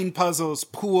little brain puzzles,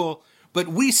 pool. But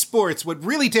Wii Sports, what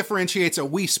really differentiates a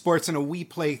Wii Sports and a Wii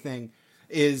Play thing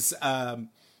is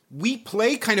Wii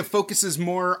Play kind of focuses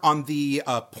more on the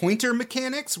pointer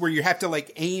mechanics where you have to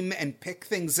like aim and pick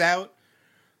things out.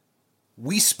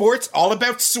 Wii Sports, all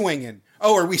about swinging.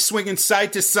 Oh, are we swinging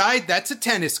side to side? That's a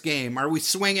tennis game. Are we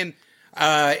swinging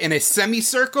in a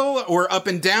semicircle or up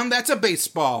and down? That's a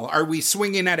baseball. Are we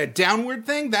swinging at a downward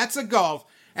thing? That's a golf.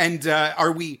 And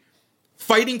are we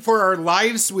fighting for our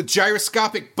lives with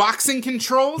gyroscopic boxing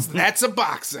controls? That's a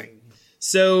boxing.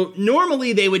 So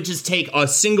normally they would just take a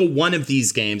single one of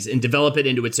these games and develop it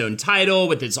into its own title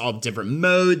with its all different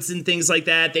modes and things like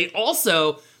that. They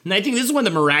also, and I think this is one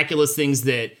of the miraculous things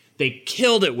that they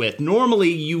killed it with.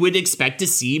 Normally you would expect to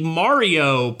see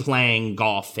Mario playing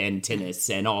golf and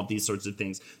tennis and all of these sorts of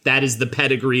things. That is the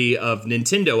pedigree of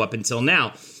Nintendo up until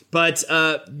now. But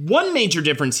one major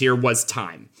difference here was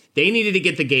time. They needed to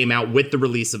get the game out with the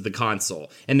release of the console,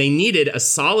 and they needed a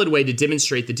solid way to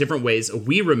demonstrate the different ways a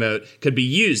Wii remote could be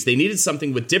used. They needed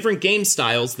something with different game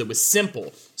styles that was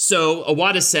simple. So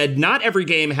Iwata said, not every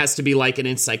game has to be like an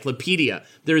encyclopedia.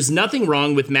 There's nothing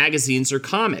wrong with magazines or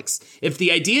comics. If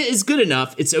the idea is good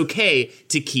enough, it's okay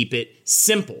to keep it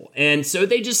simple. And so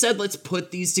they just said, let's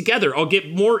put these together. I'll get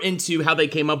more into how they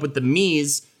came up with the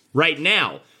Miis right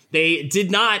now. They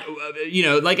did not,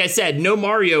 like I said, no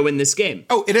Mario in this game.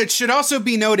 Oh, it should also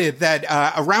be noted that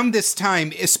around this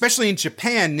time, especially in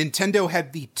Japan, Nintendo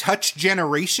had the Touch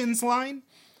Generations line,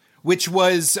 which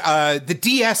was the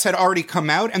DS had already come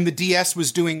out, and the DS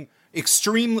was doing it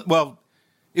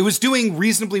was doing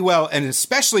reasonably well, and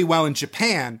especially well in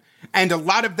Japan, and a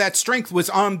lot of that strength was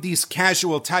on these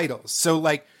casual titles. So,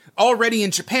 like, already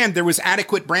in Japan, there was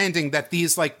adequate branding that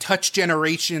these, like, Touch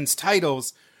Generations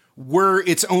titles were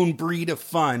its own breed of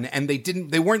fun, and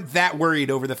they weren't that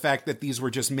worried over the fact that these were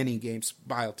just mini games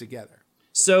piled together.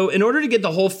 So in order to get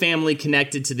the whole family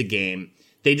connected to the game,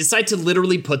 they decide to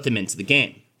literally put them into the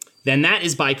game. Then that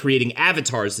is by creating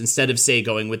avatars instead of, say,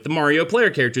 going with the Mario player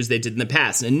characters they did in the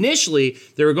past. And initially,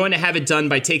 they were going to have it done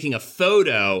by taking a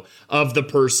photo of the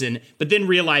person, but then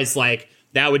realized, like,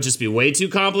 that would just be way too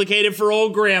complicated for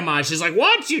old grandma. She's like,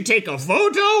 what? You take a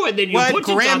photo and then you put it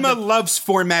on Grandma loves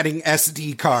formatting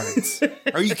SD cards.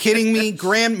 Are you kidding me?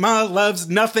 Grandma loves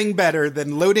nothing better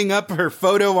than loading up her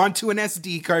photo onto an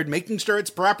SD card, making sure it's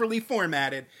properly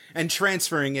formatted, and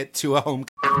transferring it to a home.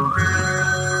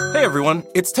 Hey everyone,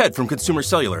 it's Ted from Consumer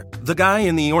Cellular, the guy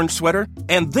in the orange sweater,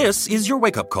 and this is your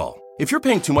wake-up call. If you're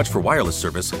paying too much for wireless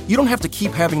service, you don't have to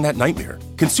keep having that nightmare.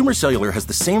 Consumer Cellular has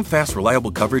the same fast, reliable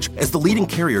coverage as the leading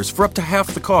carriers for up to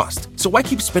half the cost. So why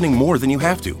keep spending more than you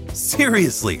have to?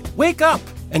 Seriously, wake up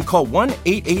and call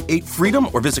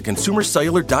 1-888-FREEDOM or visit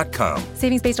consumercellular.com.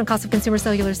 Savings based on cost of Consumer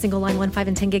Cellular single line 1, 5,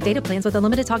 and 10 gig data plans with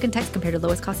unlimited talk and text compared to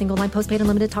lowest cost single line postpaid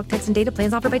unlimited talk, text, and data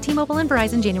plans offered by T-Mobile and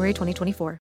Verizon January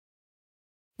 2024.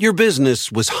 Your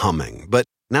business was humming, but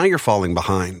now you're falling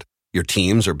behind. Your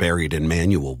teams are buried in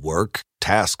manual work,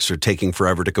 tasks are taking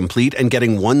forever to complete, and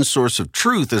getting one source of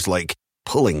truth is like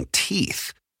pulling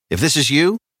teeth. If this is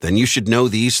you, then you should know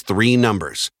these three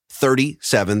numbers: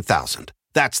 37,000.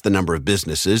 That's the number of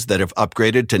businesses that have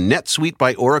upgraded to NetSuite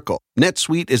by Oracle.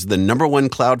 NetSuite is the #1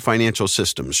 cloud financial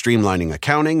system, streamlining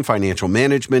accounting, financial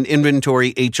management,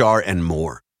 inventory, HR, and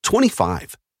more.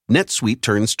 25. NetSuite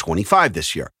turns 25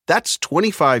 this year. That's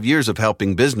 25 years of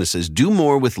helping businesses do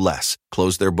more with less,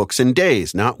 close their books in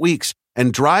days, not weeks,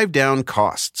 and drive down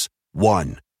costs.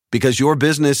 1. Because your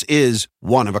business is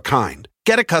one of a kind.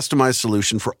 Get a customized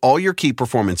solution for all your key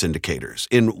performance indicators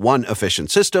in one efficient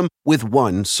system with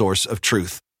one source of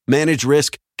truth. Manage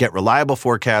risk, get reliable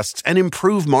forecasts, and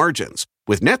improve margins.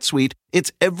 With NetSuite,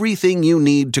 it's everything you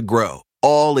need to grow,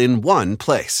 all in one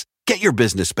place. Get your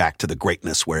business back to the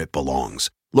greatness where it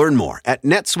belongs. Learn more at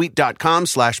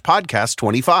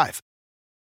netsuite.com/podcast25.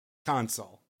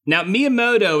 Console. Now,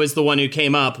 Miyamoto is the one who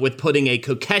came up with putting a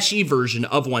Kokeshi version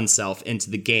of oneself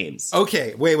into the games.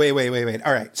 Okay, wait.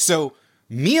 All right, so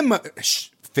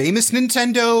Miyamoto, famous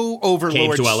Nintendo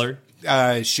overlord, Cave Dweller,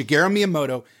 Shigeru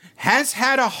Miyamoto, has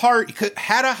had a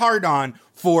hard-on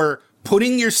for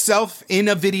putting yourself in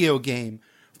a video game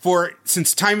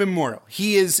since time immemorial.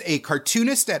 He is a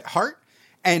cartoonist at heart,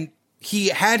 and he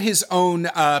had his own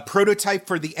prototype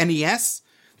for the NES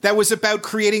that was about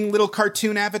creating little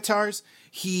cartoon avatars.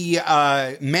 He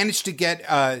managed to get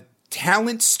a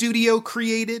talent studio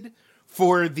created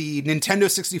for the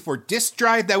Nintendo 64 disk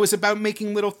drive that was about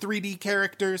making little 3D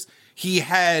characters. He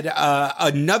had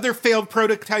another failed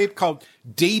prototype called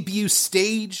Debut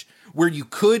Stage, where you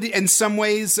could, in some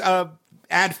ways,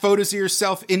 add photos of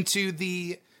yourself into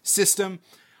the system.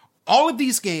 All of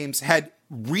these games had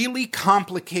really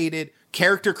complicated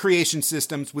character creation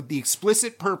systems with the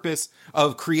explicit purpose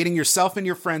of creating yourself and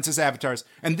your friends as avatars.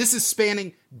 And this is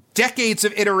spanning decades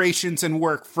of iterations and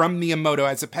work from Miyamoto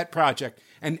as a pet project.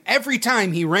 And every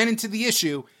time he ran into the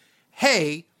issue,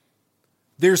 hey,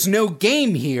 there's no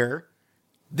game here.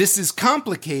 This is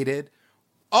complicated.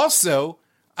 Also,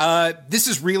 this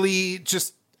is really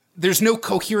just, there's no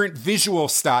coherent visual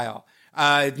style.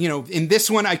 In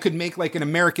this one, I could make like an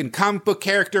American comic book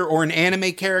character or an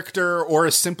anime character or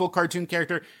a simple cartoon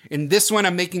character. In this one,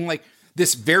 I'm making like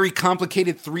this very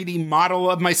complicated 3D model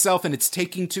of myself, and it's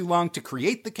taking too long to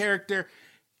create the character.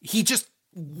 He just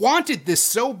wanted this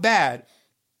so bad.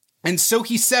 And so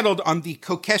he settled on the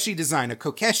Kokeshi design. A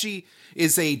Kokeshi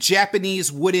is a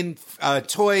Japanese wooden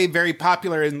toy, very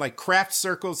popular in like craft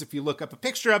circles. If you look up a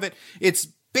picture of it, it's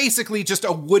basically just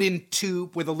a wooden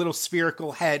tube with a little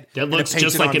spherical head. That looks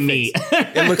just like a me.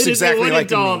 It looks exactly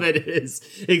like a me. It is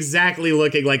exactly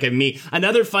looking like a me.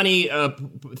 Another funny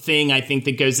thing I think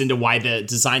that goes into why the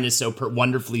design is so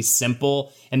wonderfully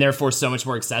simple and therefore so much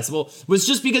more accessible was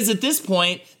just because at this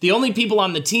point, the only people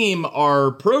on the team are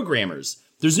programmers.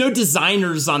 There's no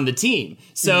designers on the team.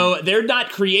 So they're not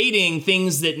creating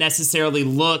things that necessarily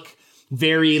look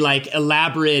very like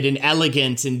elaborate and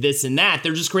elegant and this and that.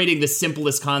 They're just creating the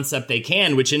simplest concept they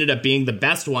can, which ended up being the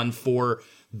best one for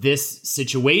this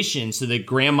situation, so that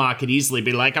grandma could easily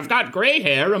be like, I've got gray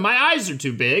hair and my eyes are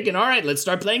too big, and all right, let's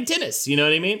start playing tennis. You know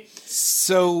what I mean?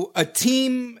 So a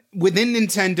team within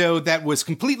Nintendo that was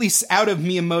completely out of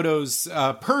Miyamoto's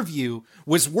purview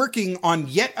was working on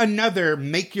yet another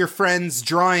make your friends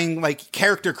drawing like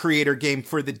character creator game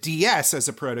for the DS as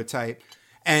a prototype.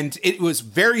 And it was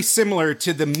very similar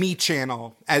to the Me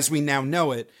channel as we now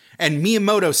know it. And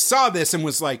Miyamoto saw this and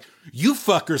was like, you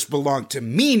fuckers belong to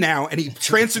me now. And he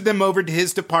transferred them over to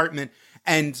his department,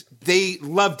 and they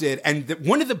loved it. And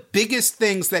one of the biggest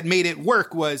things that made it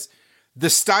work was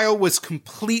the style was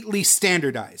completely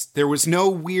standardized. There was no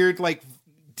weird like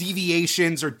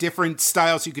deviations or different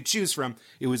styles you could choose from.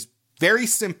 It was very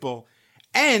simple.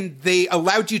 And they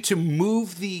allowed you to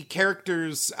move the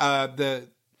characters, the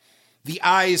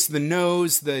eyes, the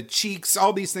nose, the cheeks,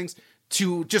 all these things,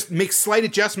 to just make slight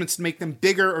adjustments to make them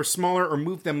bigger or smaller or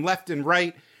move them left and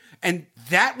right. And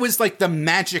that was like the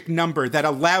magic number that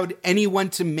allowed anyone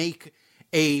to make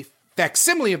a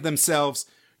facsimile of themselves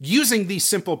using these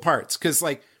simple parts. Because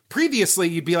like previously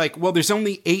you'd be like, well, there's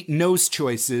only 8 nose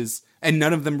choices and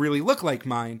none of them really look like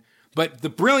mine. But the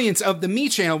brilliance of the Me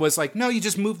channel was like, no, you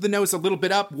just move the nose a little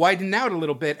bit up, widen out a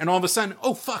little bit, and all of a sudden,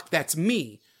 oh, fuck, that's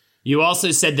me. You also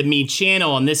said the Me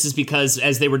channel, and this is because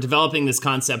as they were developing this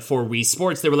concept for Wii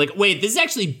Sports, they were like, wait, this is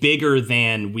actually bigger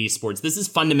than Wii Sports. This is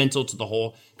fundamental to the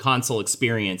whole console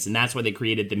experience, and that's why they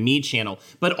created the Me channel.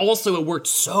 But also it worked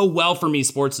so well for Wii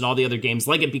Sports and all the other games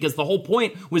like it, because the whole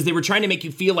point was they were trying to make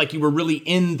you feel like you were really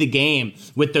in the game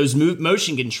with those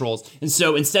motion controls. And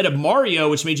so instead of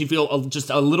Mario, which made you feel just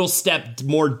a little step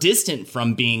more distant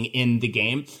from being in the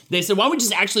game, they said, why don't we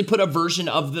just actually put a version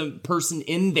of the person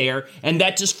in there, and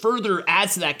that just further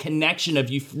adds to that connection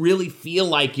of you really feel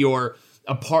like you're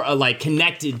a part, like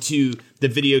connected to the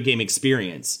video game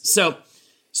experience.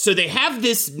 So they have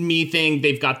this Me thing.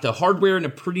 They've got the hardware in a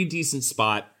pretty decent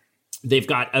spot. They've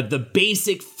got the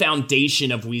basic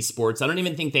foundation of Wii Sports. I don't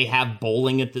even think they have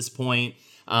bowling at this point,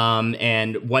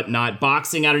 and whatnot.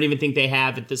 Boxing, I don't even think they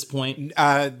have at this point.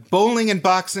 Bowling and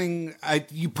boxing,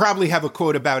 you probably have a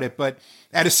quote about it, but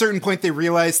at a certain point they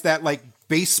realized that like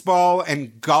baseball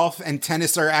and golf and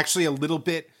tennis are actually a little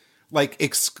bit like,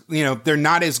 they're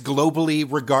not as globally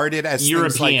regarded as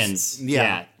Europeans. Things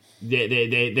like,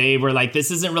 They were like,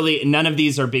 this isn't really, none of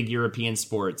these are big European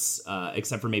sports,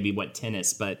 except for maybe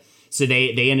tennis. But so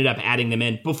they ended up adding them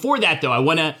in. Before that, though, I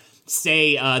want to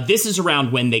say this is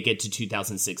around when they get to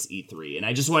 2006 E3. And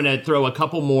I just want to throw a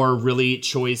couple more really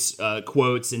choice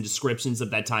quotes and descriptions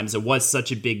of that time, as it was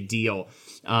such a big deal.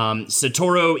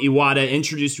 Satoru Iwata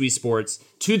introduced Wii Sports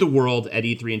to the world at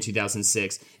E3 in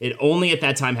 2006. It only at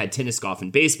that time had tennis, golf,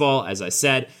 and baseball, as I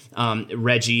said.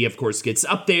 Reggie, of course, gets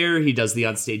up there. He does the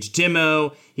onstage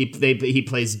demo. He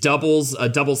plays a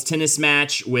doubles tennis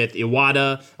match with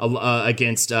Iwata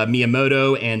against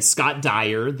Miyamoto and Scott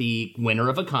Dyer, the winner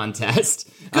of a contest.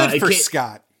 Good for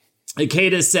Scott.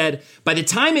 Ikeda said, by the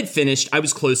time it finished, I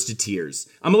was close to tears.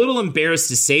 I'm a little embarrassed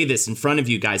to say this in front of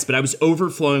you guys, but I was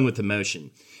overflowing with emotion.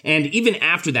 And even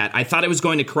after that, I thought I was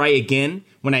going to cry again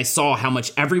when I saw how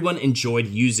much everyone enjoyed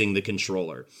using the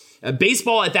controller.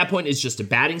 Baseball at that point is just a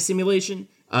batting simulation.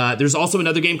 There's also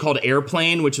another game called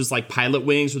Airplane, which was like Pilot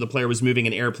Wings, where the player was moving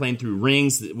an airplane through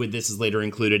rings. This is later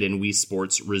included in Wii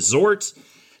Sports Resort.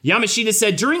 Yamashita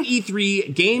said, during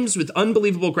E3, games with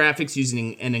unbelievable graphics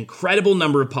using an incredible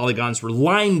number of polygons were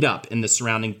lined up in the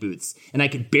surrounding booths, and I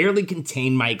could barely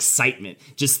contain my excitement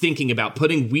just thinking about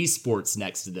putting Wii Sports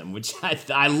next to them, which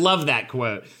I love that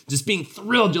quote. Just being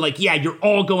thrilled. You're like, yeah, you're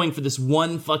all going for this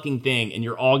one fucking thing, and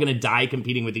you're all going to die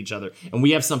competing with each other, and we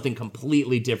have something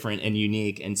completely different and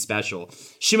unique and special.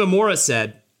 Shimomura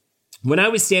said, when I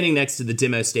was standing next to the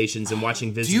demo stations and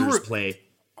watching visitors play...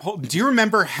 Do you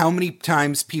remember how many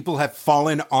times people have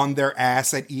fallen on their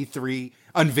ass at E3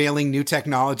 unveiling new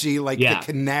technology like the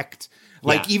Kinect?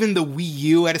 Like even the Wii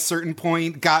U at a certain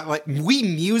point got like Wii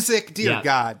Music, dear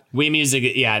God. Wii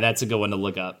Music, that's a good one to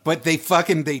look up. But they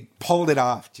pulled it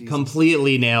off. Jesus.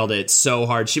 Completely nailed it so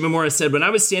hard. Shimomura said, when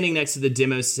I was standing next to the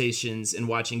demo stations and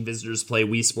watching visitors play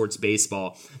Wii Sports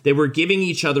Baseball, they were giving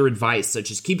each other advice,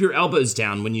 such as keep your elbows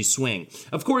down when you swing.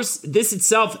 Of course, this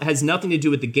itself has nothing to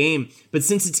do with the game, but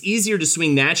since it's easier to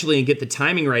swing naturally and get the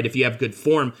timing right if you have good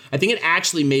form, I think it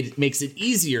actually makes it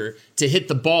easier to hit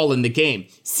the ball in the game.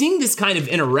 Seeing this kind of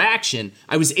interaction,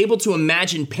 I was able to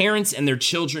imagine parents and their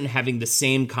children having the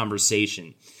same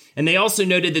conversation. And they also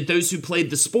noted that those who played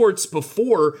the sports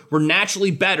before were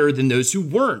naturally better than those who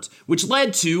weren't, which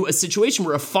led to a situation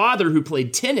where a father who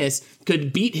played tennis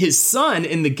could beat his son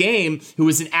in the game who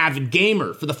was an avid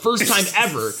gamer for the first time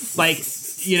ever. Like,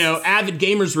 avid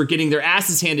gamers were getting their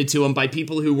asses handed to them by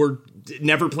people who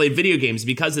never played video games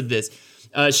because of this.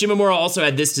 Shimomura also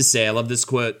had this to say. I love this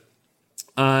quote.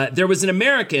 There was an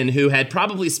American who had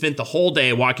probably spent the whole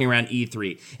day walking around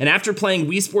E3, and after playing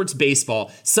Wii Sports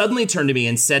Baseball, suddenly turned to me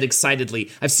and said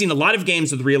excitedly, I've seen a lot of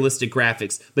games with realistic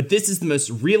graphics, but this is the most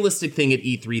realistic thing at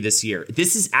E3 this year.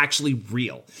 This is actually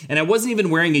real. And I wasn't even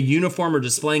wearing a uniform or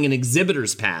displaying an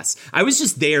exhibitor's pass. I was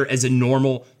just there as a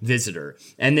normal visitor.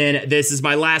 And then this is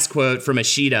my last quote from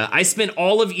Ashita. I spent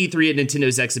all of E3 at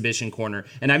Nintendo's exhibition corner,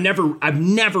 and I've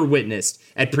never witnessed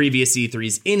at previous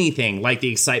E3s anything like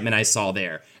the excitement I saw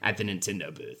there at the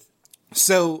Nintendo booth.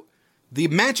 So the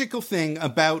magical thing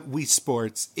about Wii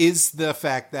Sports is the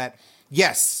fact that,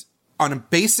 yes, on a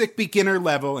basic beginner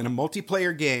level in a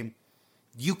multiplayer game,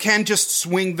 you can just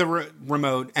swing the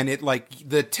remote and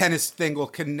the tennis thing will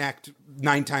connect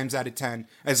 9 times out of 10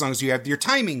 as long as you have your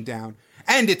timing down.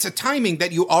 And it's a timing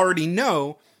that you already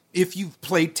know if you've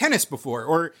played tennis before,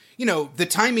 or, the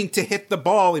timing to hit the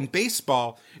ball in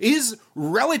baseball is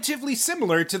relatively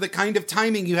similar to the kind of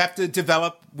timing you have to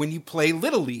develop when you play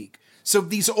Little League. So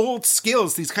these old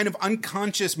skills, these kind of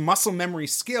unconscious muscle memory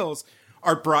skills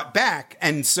are brought back,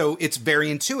 and so it's very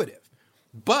intuitive.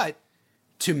 But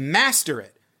to master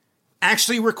it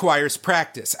actually requires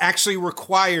practice, actually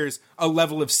requires a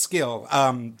level of skill.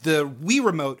 The Wii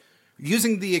remote,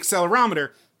 using the accelerometer,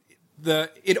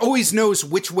 it always knows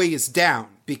which way is down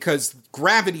because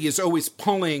gravity is always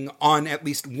pulling on at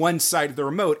least one side of the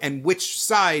remote, and which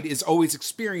side is always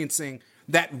experiencing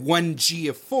that 1G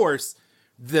of force.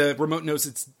 The remote knows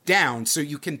it's down, so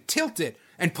you can tilt it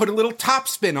and put a little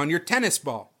topspin on your tennis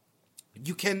ball.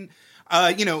 You can,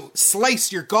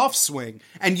 slice your golf swing,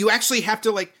 and you actually have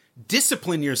to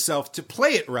discipline yourself to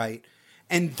play it right.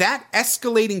 And that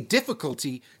escalating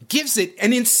difficulty gives it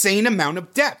an insane amount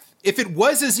of depth. If it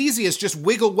was as easy as just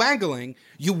wiggle-waggling,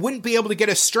 you wouldn't be able to get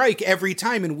a strike every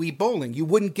time in Wii Bowling. You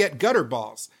wouldn't get gutter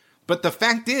balls. But the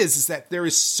fact is that there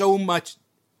is so much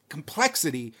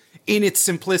complexity in its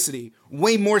simplicity,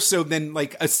 way more so than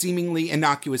a seemingly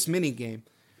innocuous minigame.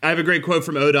 I have a great quote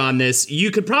from Oda on this. You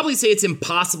could probably say it's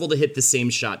impossible to hit the same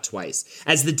shot twice,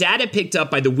 as the data picked up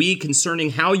by the Wii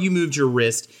concerning how you moved your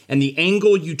wrist and the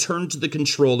angle you turned to the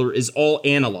controller is all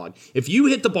analog. If you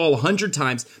hit the ball 100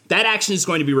 times, that action is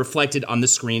going to be reflected on the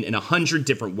screen in 100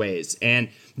 different ways. And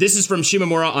this is from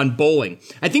Shimamura on bowling.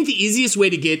 I think the easiest way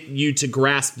to get you to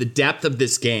grasp the depth of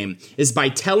this game is by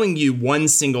telling you one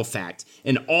single fact.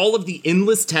 In all of the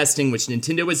endless testing which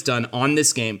Nintendo has done on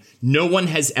this game, no one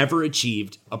has ever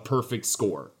achieved a perfect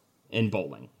score in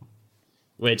bowling.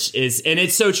 Which is, and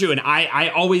it's so true, and I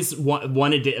always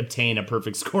wanted to obtain a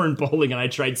perfect score in bowling, and I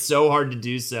tried so hard to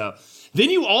do so.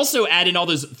 Then you also add in all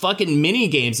those fucking mini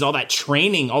games and all that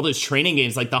training, all those training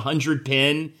games, like the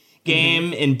 100-pin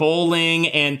game in bowling,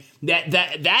 and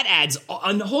that adds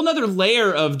a whole nother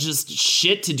layer of just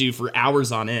shit to do for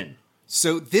hours on end.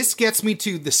 So this gets me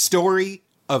to the story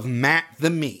of Matt the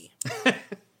Me.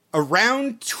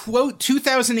 Around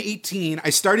 2018, I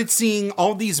started seeing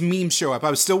all these memes show up. I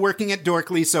was still working at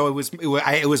Dorkly, so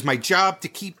it was my job to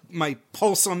keep my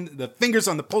pulse on the fingers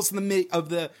on the pulse of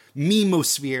the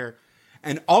memosphere,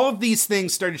 and all of these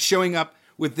things started showing up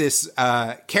with this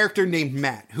character named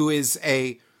Matt, who is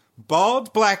a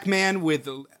bald black man with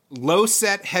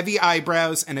low-set, heavy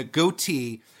eyebrows and a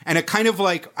goatee, and a kind of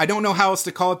like, I don't know how else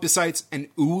to call it besides an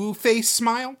ooh face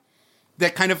smile.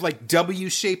 That kind of like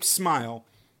W-shaped smile.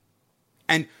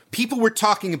 And people were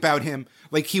talking about him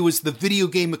like he was the video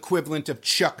game equivalent of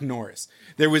Chuck Norris.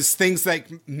 There was things like,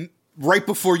 right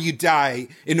before you die,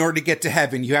 in order to get to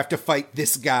heaven, you have to fight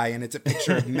this guy, and it's a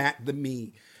picture of Matt the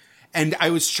Me. And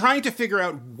I was trying to figure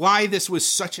out why this was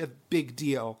such a big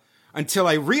deal until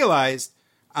I realized,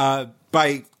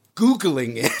 by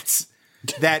Googling it,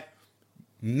 that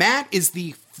Matt is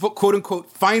the quote-unquote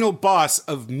final boss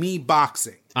of Mii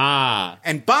Boxing.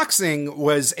 And boxing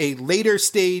was a later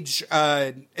stage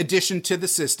addition to the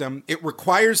system. It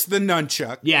requires the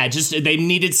nunchuck. Yeah, just they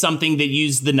needed something that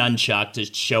used the nunchuck to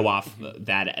show off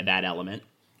that element.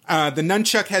 The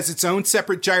nunchuck has its own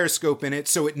separate gyroscope in it,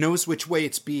 so it knows which way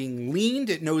it's being leaned.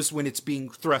 It knows when it's being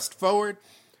thrust forward.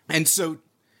 And so,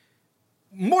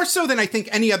 more so than I think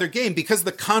any other game, because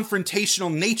the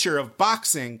confrontational nature of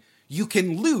boxing, you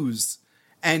can lose.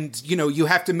 And, you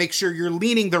have to make sure you're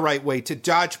leaning the right way to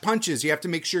dodge punches. You have to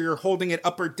make sure you're holding it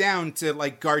up or down to,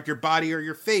 guard your body or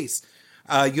your face.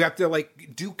 You have to,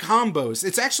 do combos.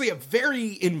 It's actually a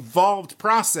very involved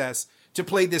process to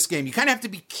play this game. You kind of have to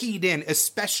be keyed in,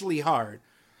 especially hard.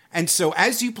 And so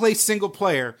as you play single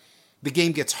player, the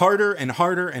game gets harder and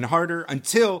harder and harder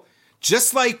until,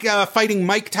 just like fighting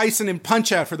Mike Tyson in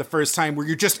Punch-Out for the first time, where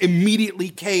you're just immediately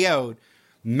KO'd,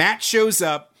 Matt shows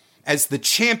up as the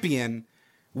champion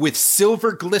with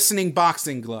silver glistening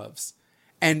boxing gloves.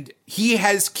 And he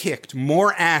has kicked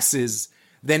more asses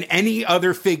than any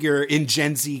other figure in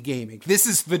Gen Z gaming. This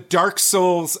is the Dark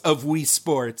Souls of Wii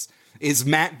Sports, is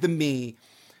Matt the Me.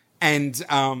 And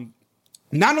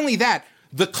not only that,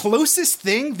 the closest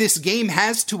thing this game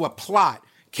has to a plot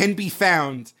can be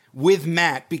found with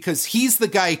Matt, because he's the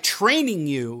guy training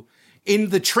you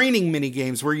in the training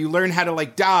minigames where you learn how to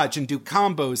dodge and do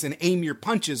combos and aim your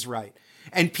punches right.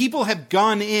 And people have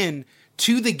gone in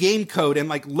to the game code and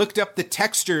looked up the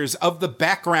textures of the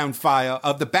background file,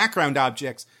 of the background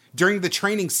objects during the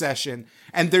training session.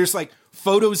 And there's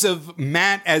photos of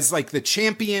Matt as the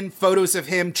champion, photos of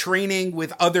him training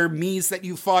with other Miis that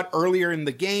you fought earlier in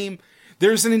the game.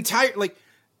 There's an entire,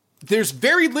 there's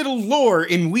very little lore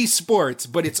in Wii Sports,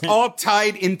 but it's all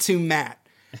tied into Matt.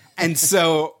 And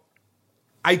so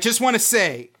I just want to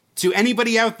say, to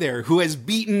anybody out there who has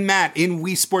beaten Matt in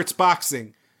Wii Sports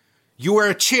Boxing, you are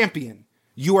a champion,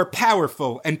 you are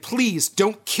powerful, and please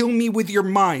don't kill me with your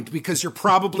mind, because you're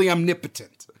probably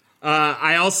omnipotent.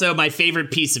 My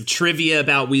favorite piece of trivia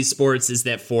about Wii Sports is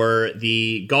that for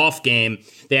the golf game,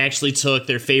 they actually took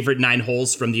their favorite 9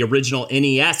 holes from the original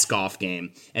NES golf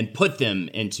game and put them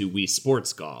into Wii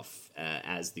Sports Golf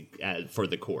for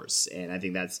the course. And I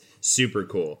think that's super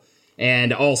cool.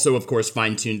 And also, of course,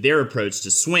 fine-tuned their approach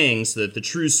to swing so that the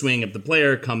true swing of the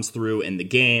player comes through in the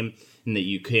game and that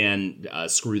you can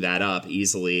screw that up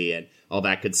easily and all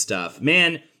that good stuff.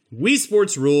 Man, Wii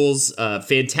Sports rules.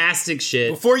 Fantastic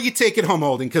shit. Before you take it home,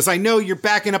 Holden, because I know you're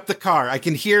backing up the car. I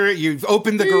can hear it. You've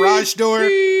opened the garage door.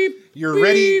 You're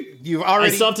ready. You've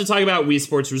already... I still have to talk about Wii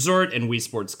Sports Resort and Wii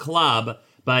Sports Club.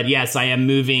 But yes, I am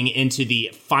moving into the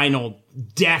final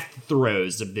death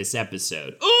throes of this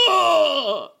episode.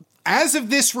 Ugh! As of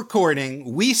this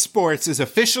recording, Wii Sports is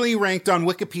officially ranked on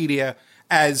Wikipedia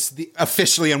as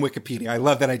officially on Wikipedia. I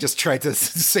love that I just tried to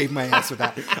save my ass with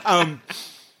that.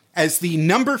 As the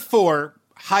number 4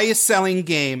 highest selling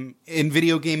game in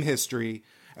video game history,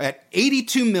 at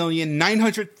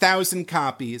 82,900,000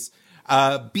 copies,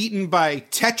 beaten by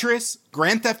Tetris,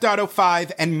 Grand Theft Auto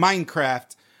 5, and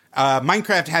Minecraft.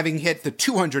 Minecraft having hit the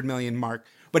 200 million mark.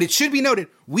 But it should be noted,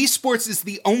 Wii Sports is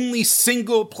the only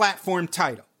single platform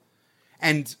title.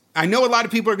 And I know a lot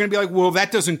of people are going to be like, well,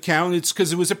 that doesn't count. It's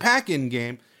because it was a pack-in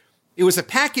game. It was a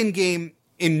pack-in game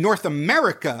in North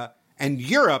America and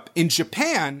Europe. In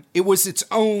Japan, it was its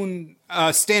own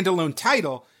standalone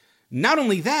title. Not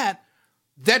only that,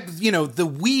 the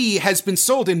Wii has been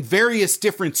sold in various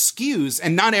different SKUs,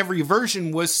 and not every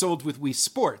version was sold with Wii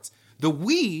Sports. The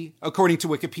Wii, according to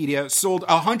Wikipedia, sold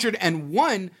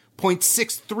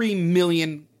 101.63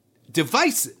 million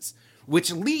devices,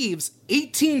 which leaves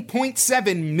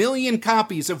 18.7 million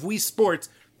copies of Wii Sports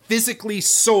physically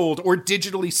sold or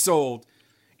digitally sold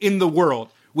in the world,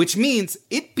 which means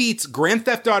it beats Grand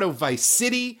Theft Auto Vice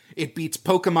City, it beats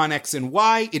Pokemon X and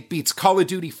Y, it beats Call of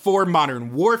Duty 4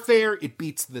 Modern Warfare, it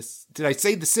beats did I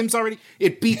say The Sims already?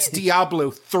 It beats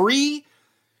Diablo 3.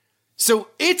 So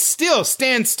it still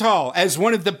stands tall as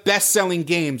one of the best-selling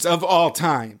games of all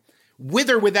time, with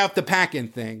or without the pack-in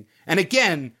thing. And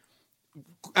again,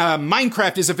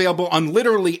 Minecraft is available on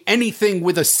literally anything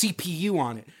with a CPU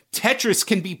on it. Tetris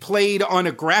can be played on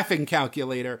a graphing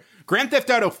calculator. Grand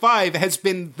Theft Auto 5 has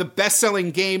been the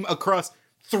best-selling game across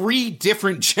 3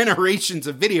 different generations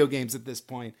of video games at this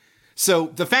point. So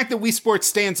the fact that Wii Sports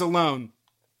stands alone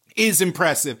is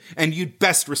impressive, and you'd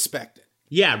best respect it.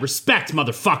 Yeah, respect,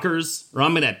 motherfuckers, or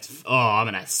I'm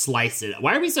gonna slice it.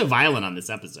 Why are we so violent on this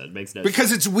episode? It makes no sense.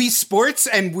 Because it's Wii Sports,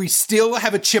 and we still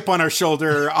have a chip on our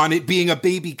shoulder on it being a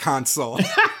baby console.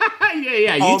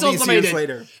 Yeah. You all told these somebody years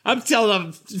later. I'm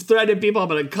threatening people I'm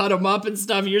gonna cut them up and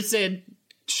stuff. You're saying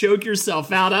choke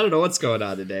yourself out. I don't know what's going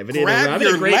on today. But grab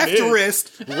your left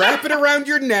wrist, wrap it around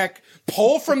your neck,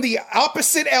 pull from the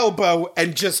opposite elbow,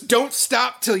 and just don't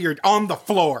stop till you're on the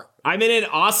floor. I'm in an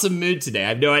awesome mood today. I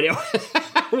have no idea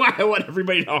why I want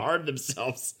everybody to harm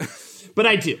themselves. But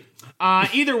I do.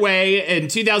 Either way, in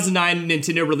 2009,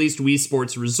 Nintendo released Wii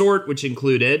Sports Resort, which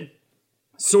included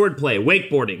swordplay,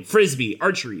 wakeboarding, frisbee,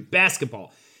 archery,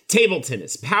 basketball, table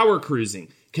tennis, power cruising,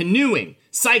 canoeing,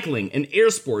 cycling, and air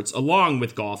sports, along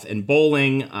with golf and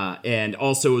bowling. And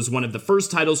also was one of the first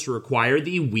titles to require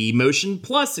the Wii Motion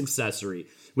Plus accessory,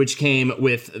 which came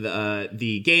with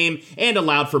the game and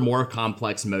allowed for more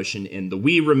complex motion in the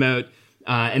Wii remote.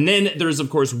 And then there's, of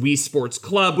course, Wii Sports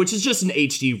Club, which is just an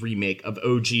HD remake of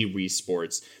OG Wii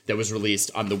Sports that was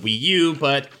released on the Wii U,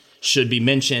 but should be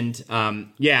mentioned.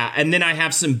 Yeah, and then I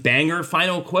have some banger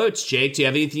final quotes. Jake, do you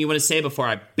have anything you want to say before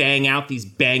I bang out these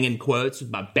banging quotes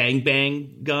with my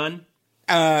bang gun?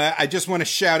 I just want to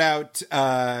shout out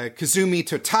Kazumi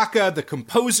Totaka, the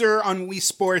composer on Wii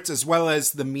Sports, as well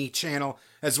as the Me channel,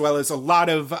 as well as a lot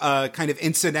of kind of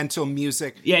incidental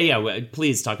music. Yeah,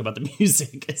 please talk about the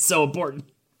music. It's so important.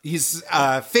 He's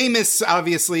famous,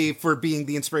 obviously, for being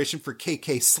the inspiration for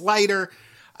KK Slider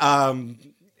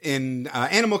in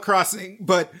Animal Crossing.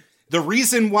 But the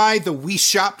reason why the Wii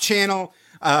Shop channel,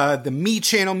 the Me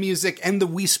channel music, and the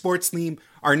Wii Sports theme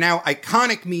are now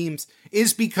iconic memes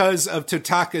is because of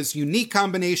Totaka's unique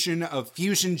combination of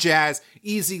fusion jazz,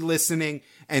 easy listening,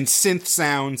 and synth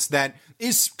sounds that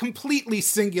is completely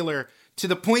singular to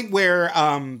the point where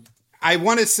I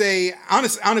want to say,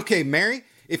 okay, Mary,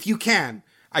 if you can,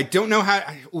 I don't know how,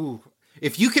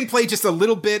 if you can play just a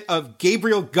little bit of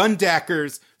Gabriel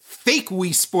Gundacker's fake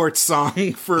Wii Sports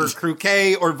song for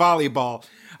croquet or volleyball,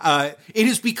 it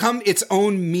has become its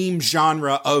own meme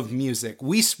genre of music.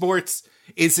 Wii Sports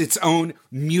is its own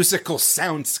musical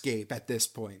soundscape at this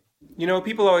point. You know,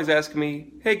 people always ask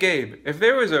me, hey Gabe, if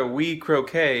there was a Wii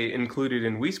Croquet included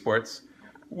in Wii Sports,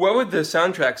 what would the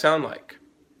soundtrack sound like?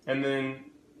 And then,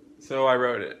 so I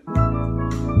wrote it.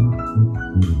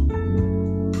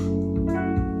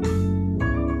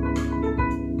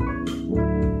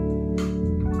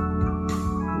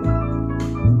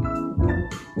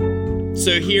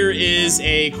 So here is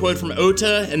a quote from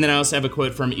Ota, and then I also have a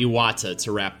quote from Iwata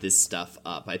to wrap this stuff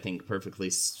up. I think perfectly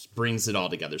brings it all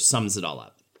together, sums it all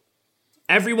up.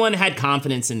 Everyone had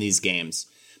confidence in these games,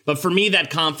 but for me, that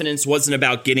confidence wasn't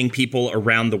about getting people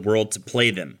around the world to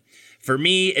play them. For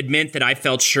me, it meant that I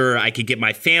felt sure I could get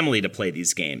my family to play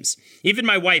these games. Even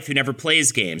my wife, who never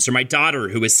plays games, or my daughter,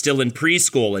 who is still in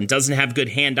preschool and doesn't have good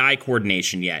hand-eye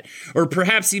coordination yet, or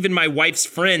perhaps even my wife's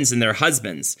friends and their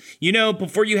husbands. You know,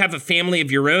 before you have a family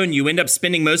of your own, you end up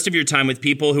spending most of your time with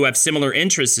people who have similar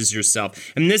interests as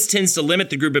yourself, and this tends to limit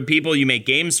the group of people you make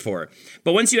games for.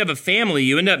 But once you have a family,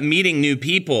 you end up meeting new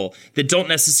people that don't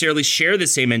necessarily share the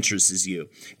same interests as you.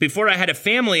 Before I had a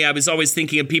family, I was always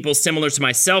thinking of people similar to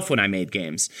myself when I made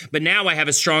games. But now I have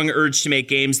a strong urge to make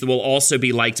games that will also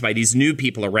be liked by these new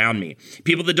people around me,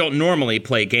 people that don't normally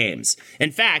play games.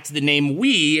 In fact, the name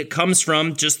Wii comes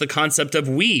from just the concept of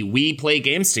we play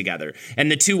games together.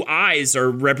 And the two eyes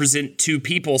represent two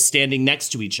people standing next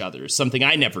to each other, something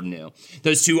I never knew.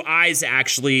 Those two eyes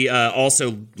actually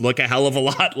also look a hell of a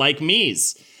lot like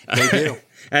me's. They do.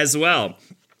 As well.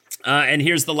 And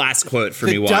here's the last quote for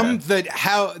me.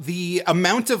 The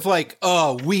amount of like,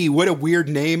 oh, what a weird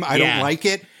name. I don't like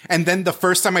it. And then the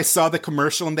first time I saw the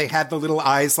commercial and they had the little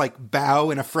eyes like bow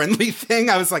in a friendly thing,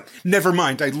 I was like, never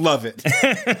mind. I love it.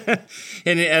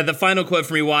 And the final quote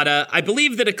from Iwata, I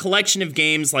believe that a collection of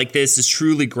games like this is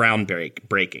truly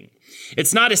groundbreaking.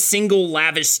 It's not a single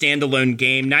lavish standalone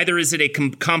game, neither is it a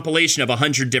compilation of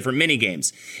 100 different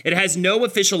minigames. It has no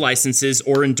official licenses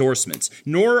or endorsements,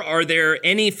 nor are there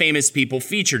any famous people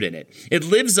featured in it. It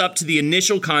lives up to the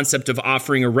initial concept of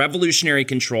offering a revolutionary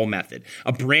control method,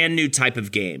 a brand new type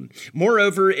of game.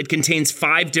 Moreover, it contains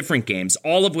 5 different games,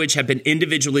 all of which have been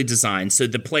individually designed so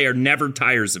the player never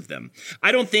tires of them.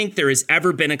 I don't think there has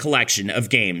ever been a collection of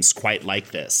games quite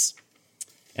like this.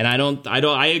 And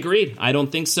I agree. I don't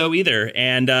think so either.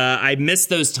 And I miss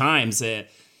those times,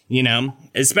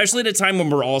 especially at a time when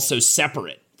we're all so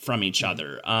separate from each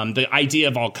other. The idea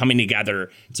of all coming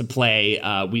together to play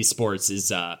Wii Sports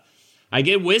is, I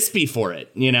get wispy for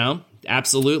it,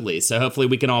 Absolutely. So hopefully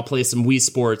we can all play some Wii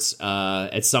Sports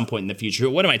at some point in the future.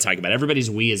 What am I talking about? Everybody's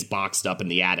Wii is boxed up in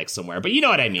the attic somewhere, but you know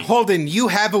what I mean. Holden, you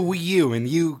have a Wii U and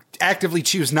you actively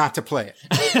choose not to play it.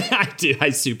 I do.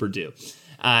 I super do.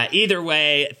 Either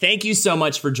way, thank you so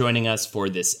much for joining us for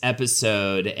this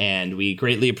episode, and we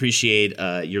greatly appreciate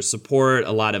your support.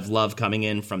 A lot of love coming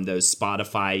in from those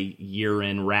Spotify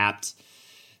year-end Wrapped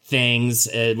things,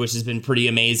 which has been pretty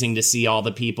amazing to see all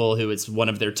the people who it's one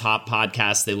of their top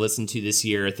podcasts they listened to this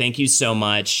year. Thank you so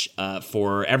much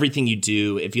for everything you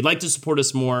do. If you'd like to support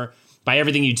us more, by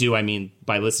everything you do, I mean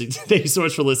by listening. Thank you so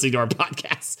much for listening to our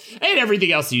podcast and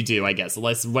everything else you do, I guess,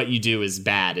 unless what you do is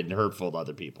bad and hurtful to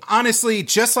other people. Honestly,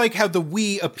 just like how the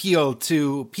Wii appealed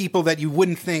to people that you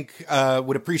wouldn't think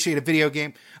would appreciate a video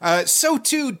game, so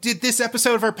too did this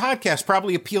episode of our podcast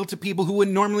probably appeal to people who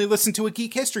wouldn't normally listen to a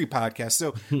Geek History podcast.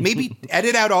 So maybe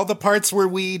edit out all the parts where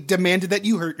we demanded that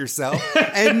you hurt yourself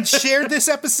and share this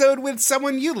episode with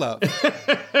someone you love.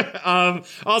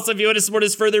 Also, if you want to support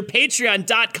us further,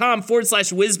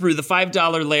 patreon.com/WizBrew, the $5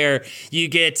 layer. You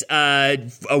get a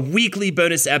weekly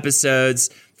bonus episodes,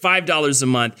 $5 a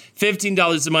month,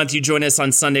 $15 a month. You join us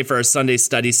on Sunday for our Sunday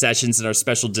study sessions in our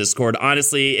special Discord.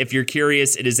 Honestly, if you're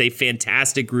curious, it is a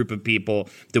fantastic group of people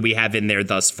that we have in there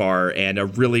thus far, and a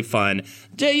really fun,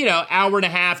 hour and a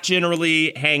half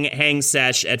generally hang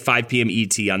sesh at 5 p.m.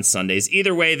 ET on Sundays.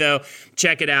 Either way, though,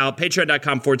 check it out.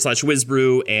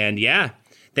 Patreon.com/WizBrew. And yeah,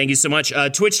 thank you so much.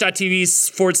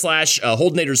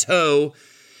 Twitch.tv/HoldenatorsHo.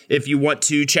 If you want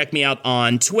to check me out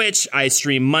on Twitch, I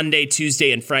stream Monday,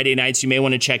 Tuesday, and Friday nights. You may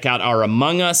want to check out our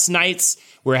Among Us nights.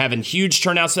 We're having huge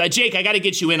turnouts for that. Jake, I got to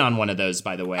get you in on one of those,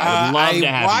 by the way. I would love to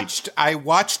have you. I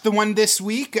watched the one this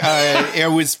week.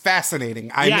 It was fascinating.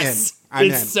 I'm in.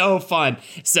 It's so fun.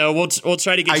 So we'll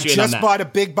try to get you in on that. I just bought a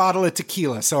big bottle of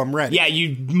tequila, so I'm ready. Yeah,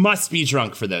 you must be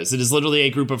drunk for those. It is literally a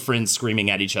group of friends screaming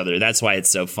at each other. That's why it's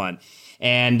so fun.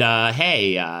 And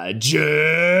hey,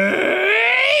 Jake!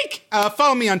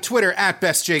 Follow me on Twitter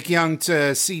 @BestJakeYoung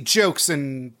to see jokes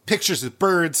and pictures of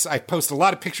birds. I post a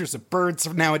lot of pictures of birds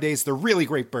nowadays. They're really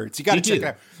great birds. You got to check it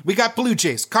out. We got blue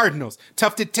jays, cardinals,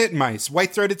 tufted titmice,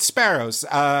 white-throated sparrows.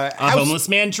 A homeless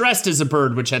man dressed as a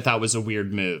bird, which I thought was a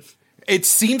weird move. It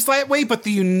seems that way, but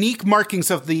the unique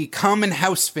markings of the common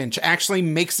house finch actually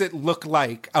makes it look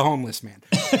like a homeless man.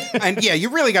 And yeah, you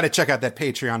really got to check out that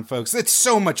Patreon, folks. It's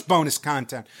so much bonus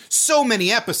content. So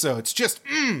many episodes. Just,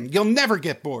 you'll never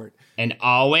get bored. And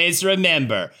always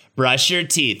remember, brush your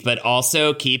teeth, but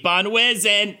also keep on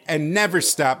whizzing. And never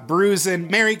stop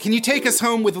bruising. Mary, can you take us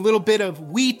home with a little bit of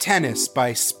Wii Tennis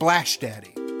by Splash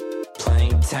Daddy?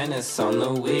 Playing tennis on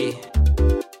the Wii.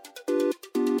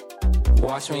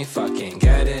 Watch me fucking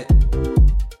get it.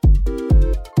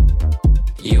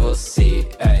 You will see,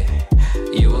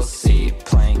 you will see.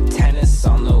 Playing tennis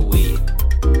on the Wii.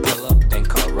 Pull up and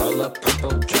Corolla,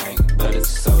 purple drink, but it's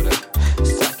soda.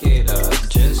 Suck it up,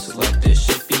 just let this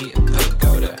shit be a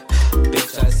pagoda.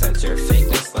 Bitch, I sense your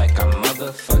fakeness like I'm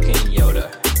motherfucking Yoda.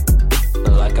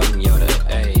 Like I'm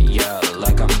Yoda,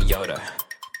 like I'm Yoda.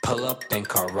 Pull up in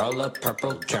Corolla,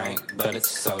 purple drink, but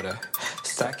it's soda.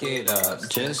 Stack it up,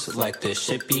 just like this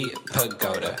shit be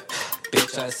pagoda.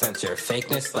 Bitch, I sense your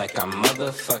fakeness like I'm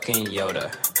motherfucking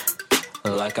Yoda.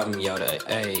 Like I'm Yoda,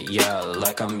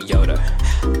 like I'm Yoda.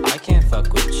 I can't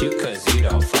fuck with you cause you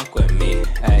don't fuck with me,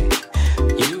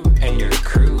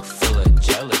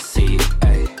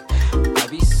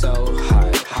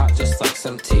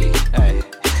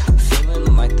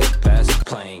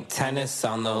 tennis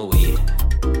on the Wii.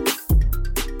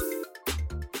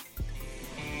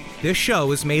 This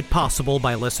show is made possible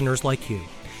by listeners like you.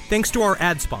 Thanks to our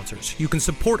ad sponsors, you can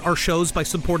support our shows by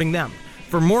supporting them.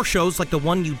 For more shows like the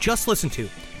one you just listened to,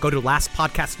 go to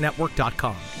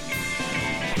lastpodcastnetwork.com.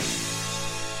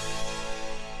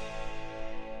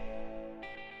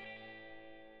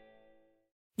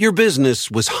 Your business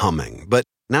was humming, but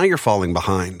now you're falling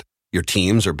behind. Your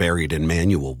teams are buried in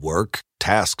manual work,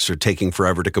 tasks are taking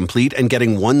forever to complete, and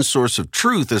getting one source of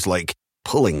truth is like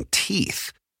pulling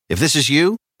teeth. If this is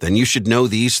you, then you should know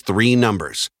these three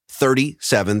numbers: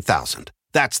 37,000.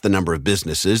 That's the number of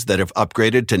businesses that have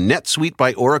upgraded to NetSuite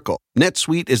by Oracle.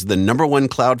 NetSuite is the #1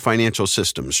 cloud financial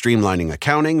system, streamlining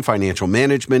accounting, financial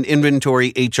management,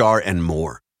 inventory, HR, and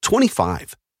more.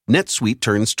 25. NetSuite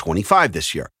turns 25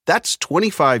 this year. That's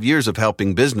 25 years of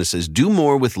helping businesses do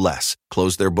more with less,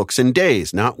 close their books in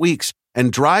days, not weeks,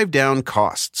 and drive down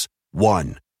costs.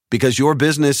 One. Because your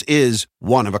business is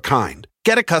one of a kind.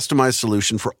 Get a customized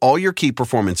solution for all your key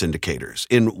performance indicators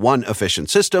in one efficient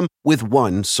system with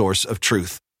one source of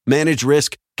truth. Manage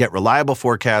risk, get reliable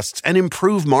forecasts, and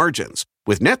improve margins.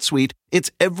 With NetSuite,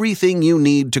 it's everything you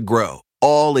need to grow,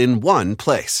 all in one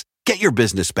place. Get your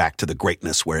business back to the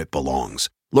greatness where it belongs.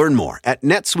 Learn more at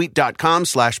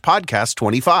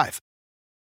netsuite.com/podcast25.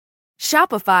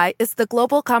 Shopify is the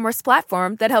global commerce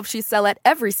platform that helps you sell at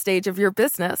every stage of your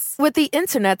business. With the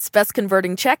internet's best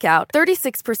converting checkout,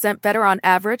 36% better on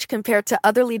average compared to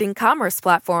other leading commerce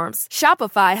platforms,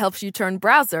 Shopify helps you turn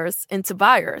browsers into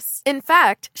buyers. In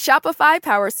fact, Shopify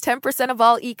powers 10% of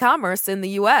all e-commerce in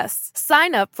the U.S.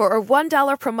 Sign up for a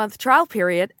 $1 per month trial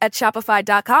period at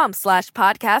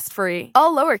shopify.com/podcast-free.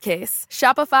 All lowercase,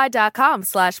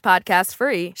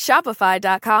 shopify.com/podcast-free,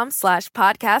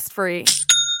 shopify.com/podcast-free.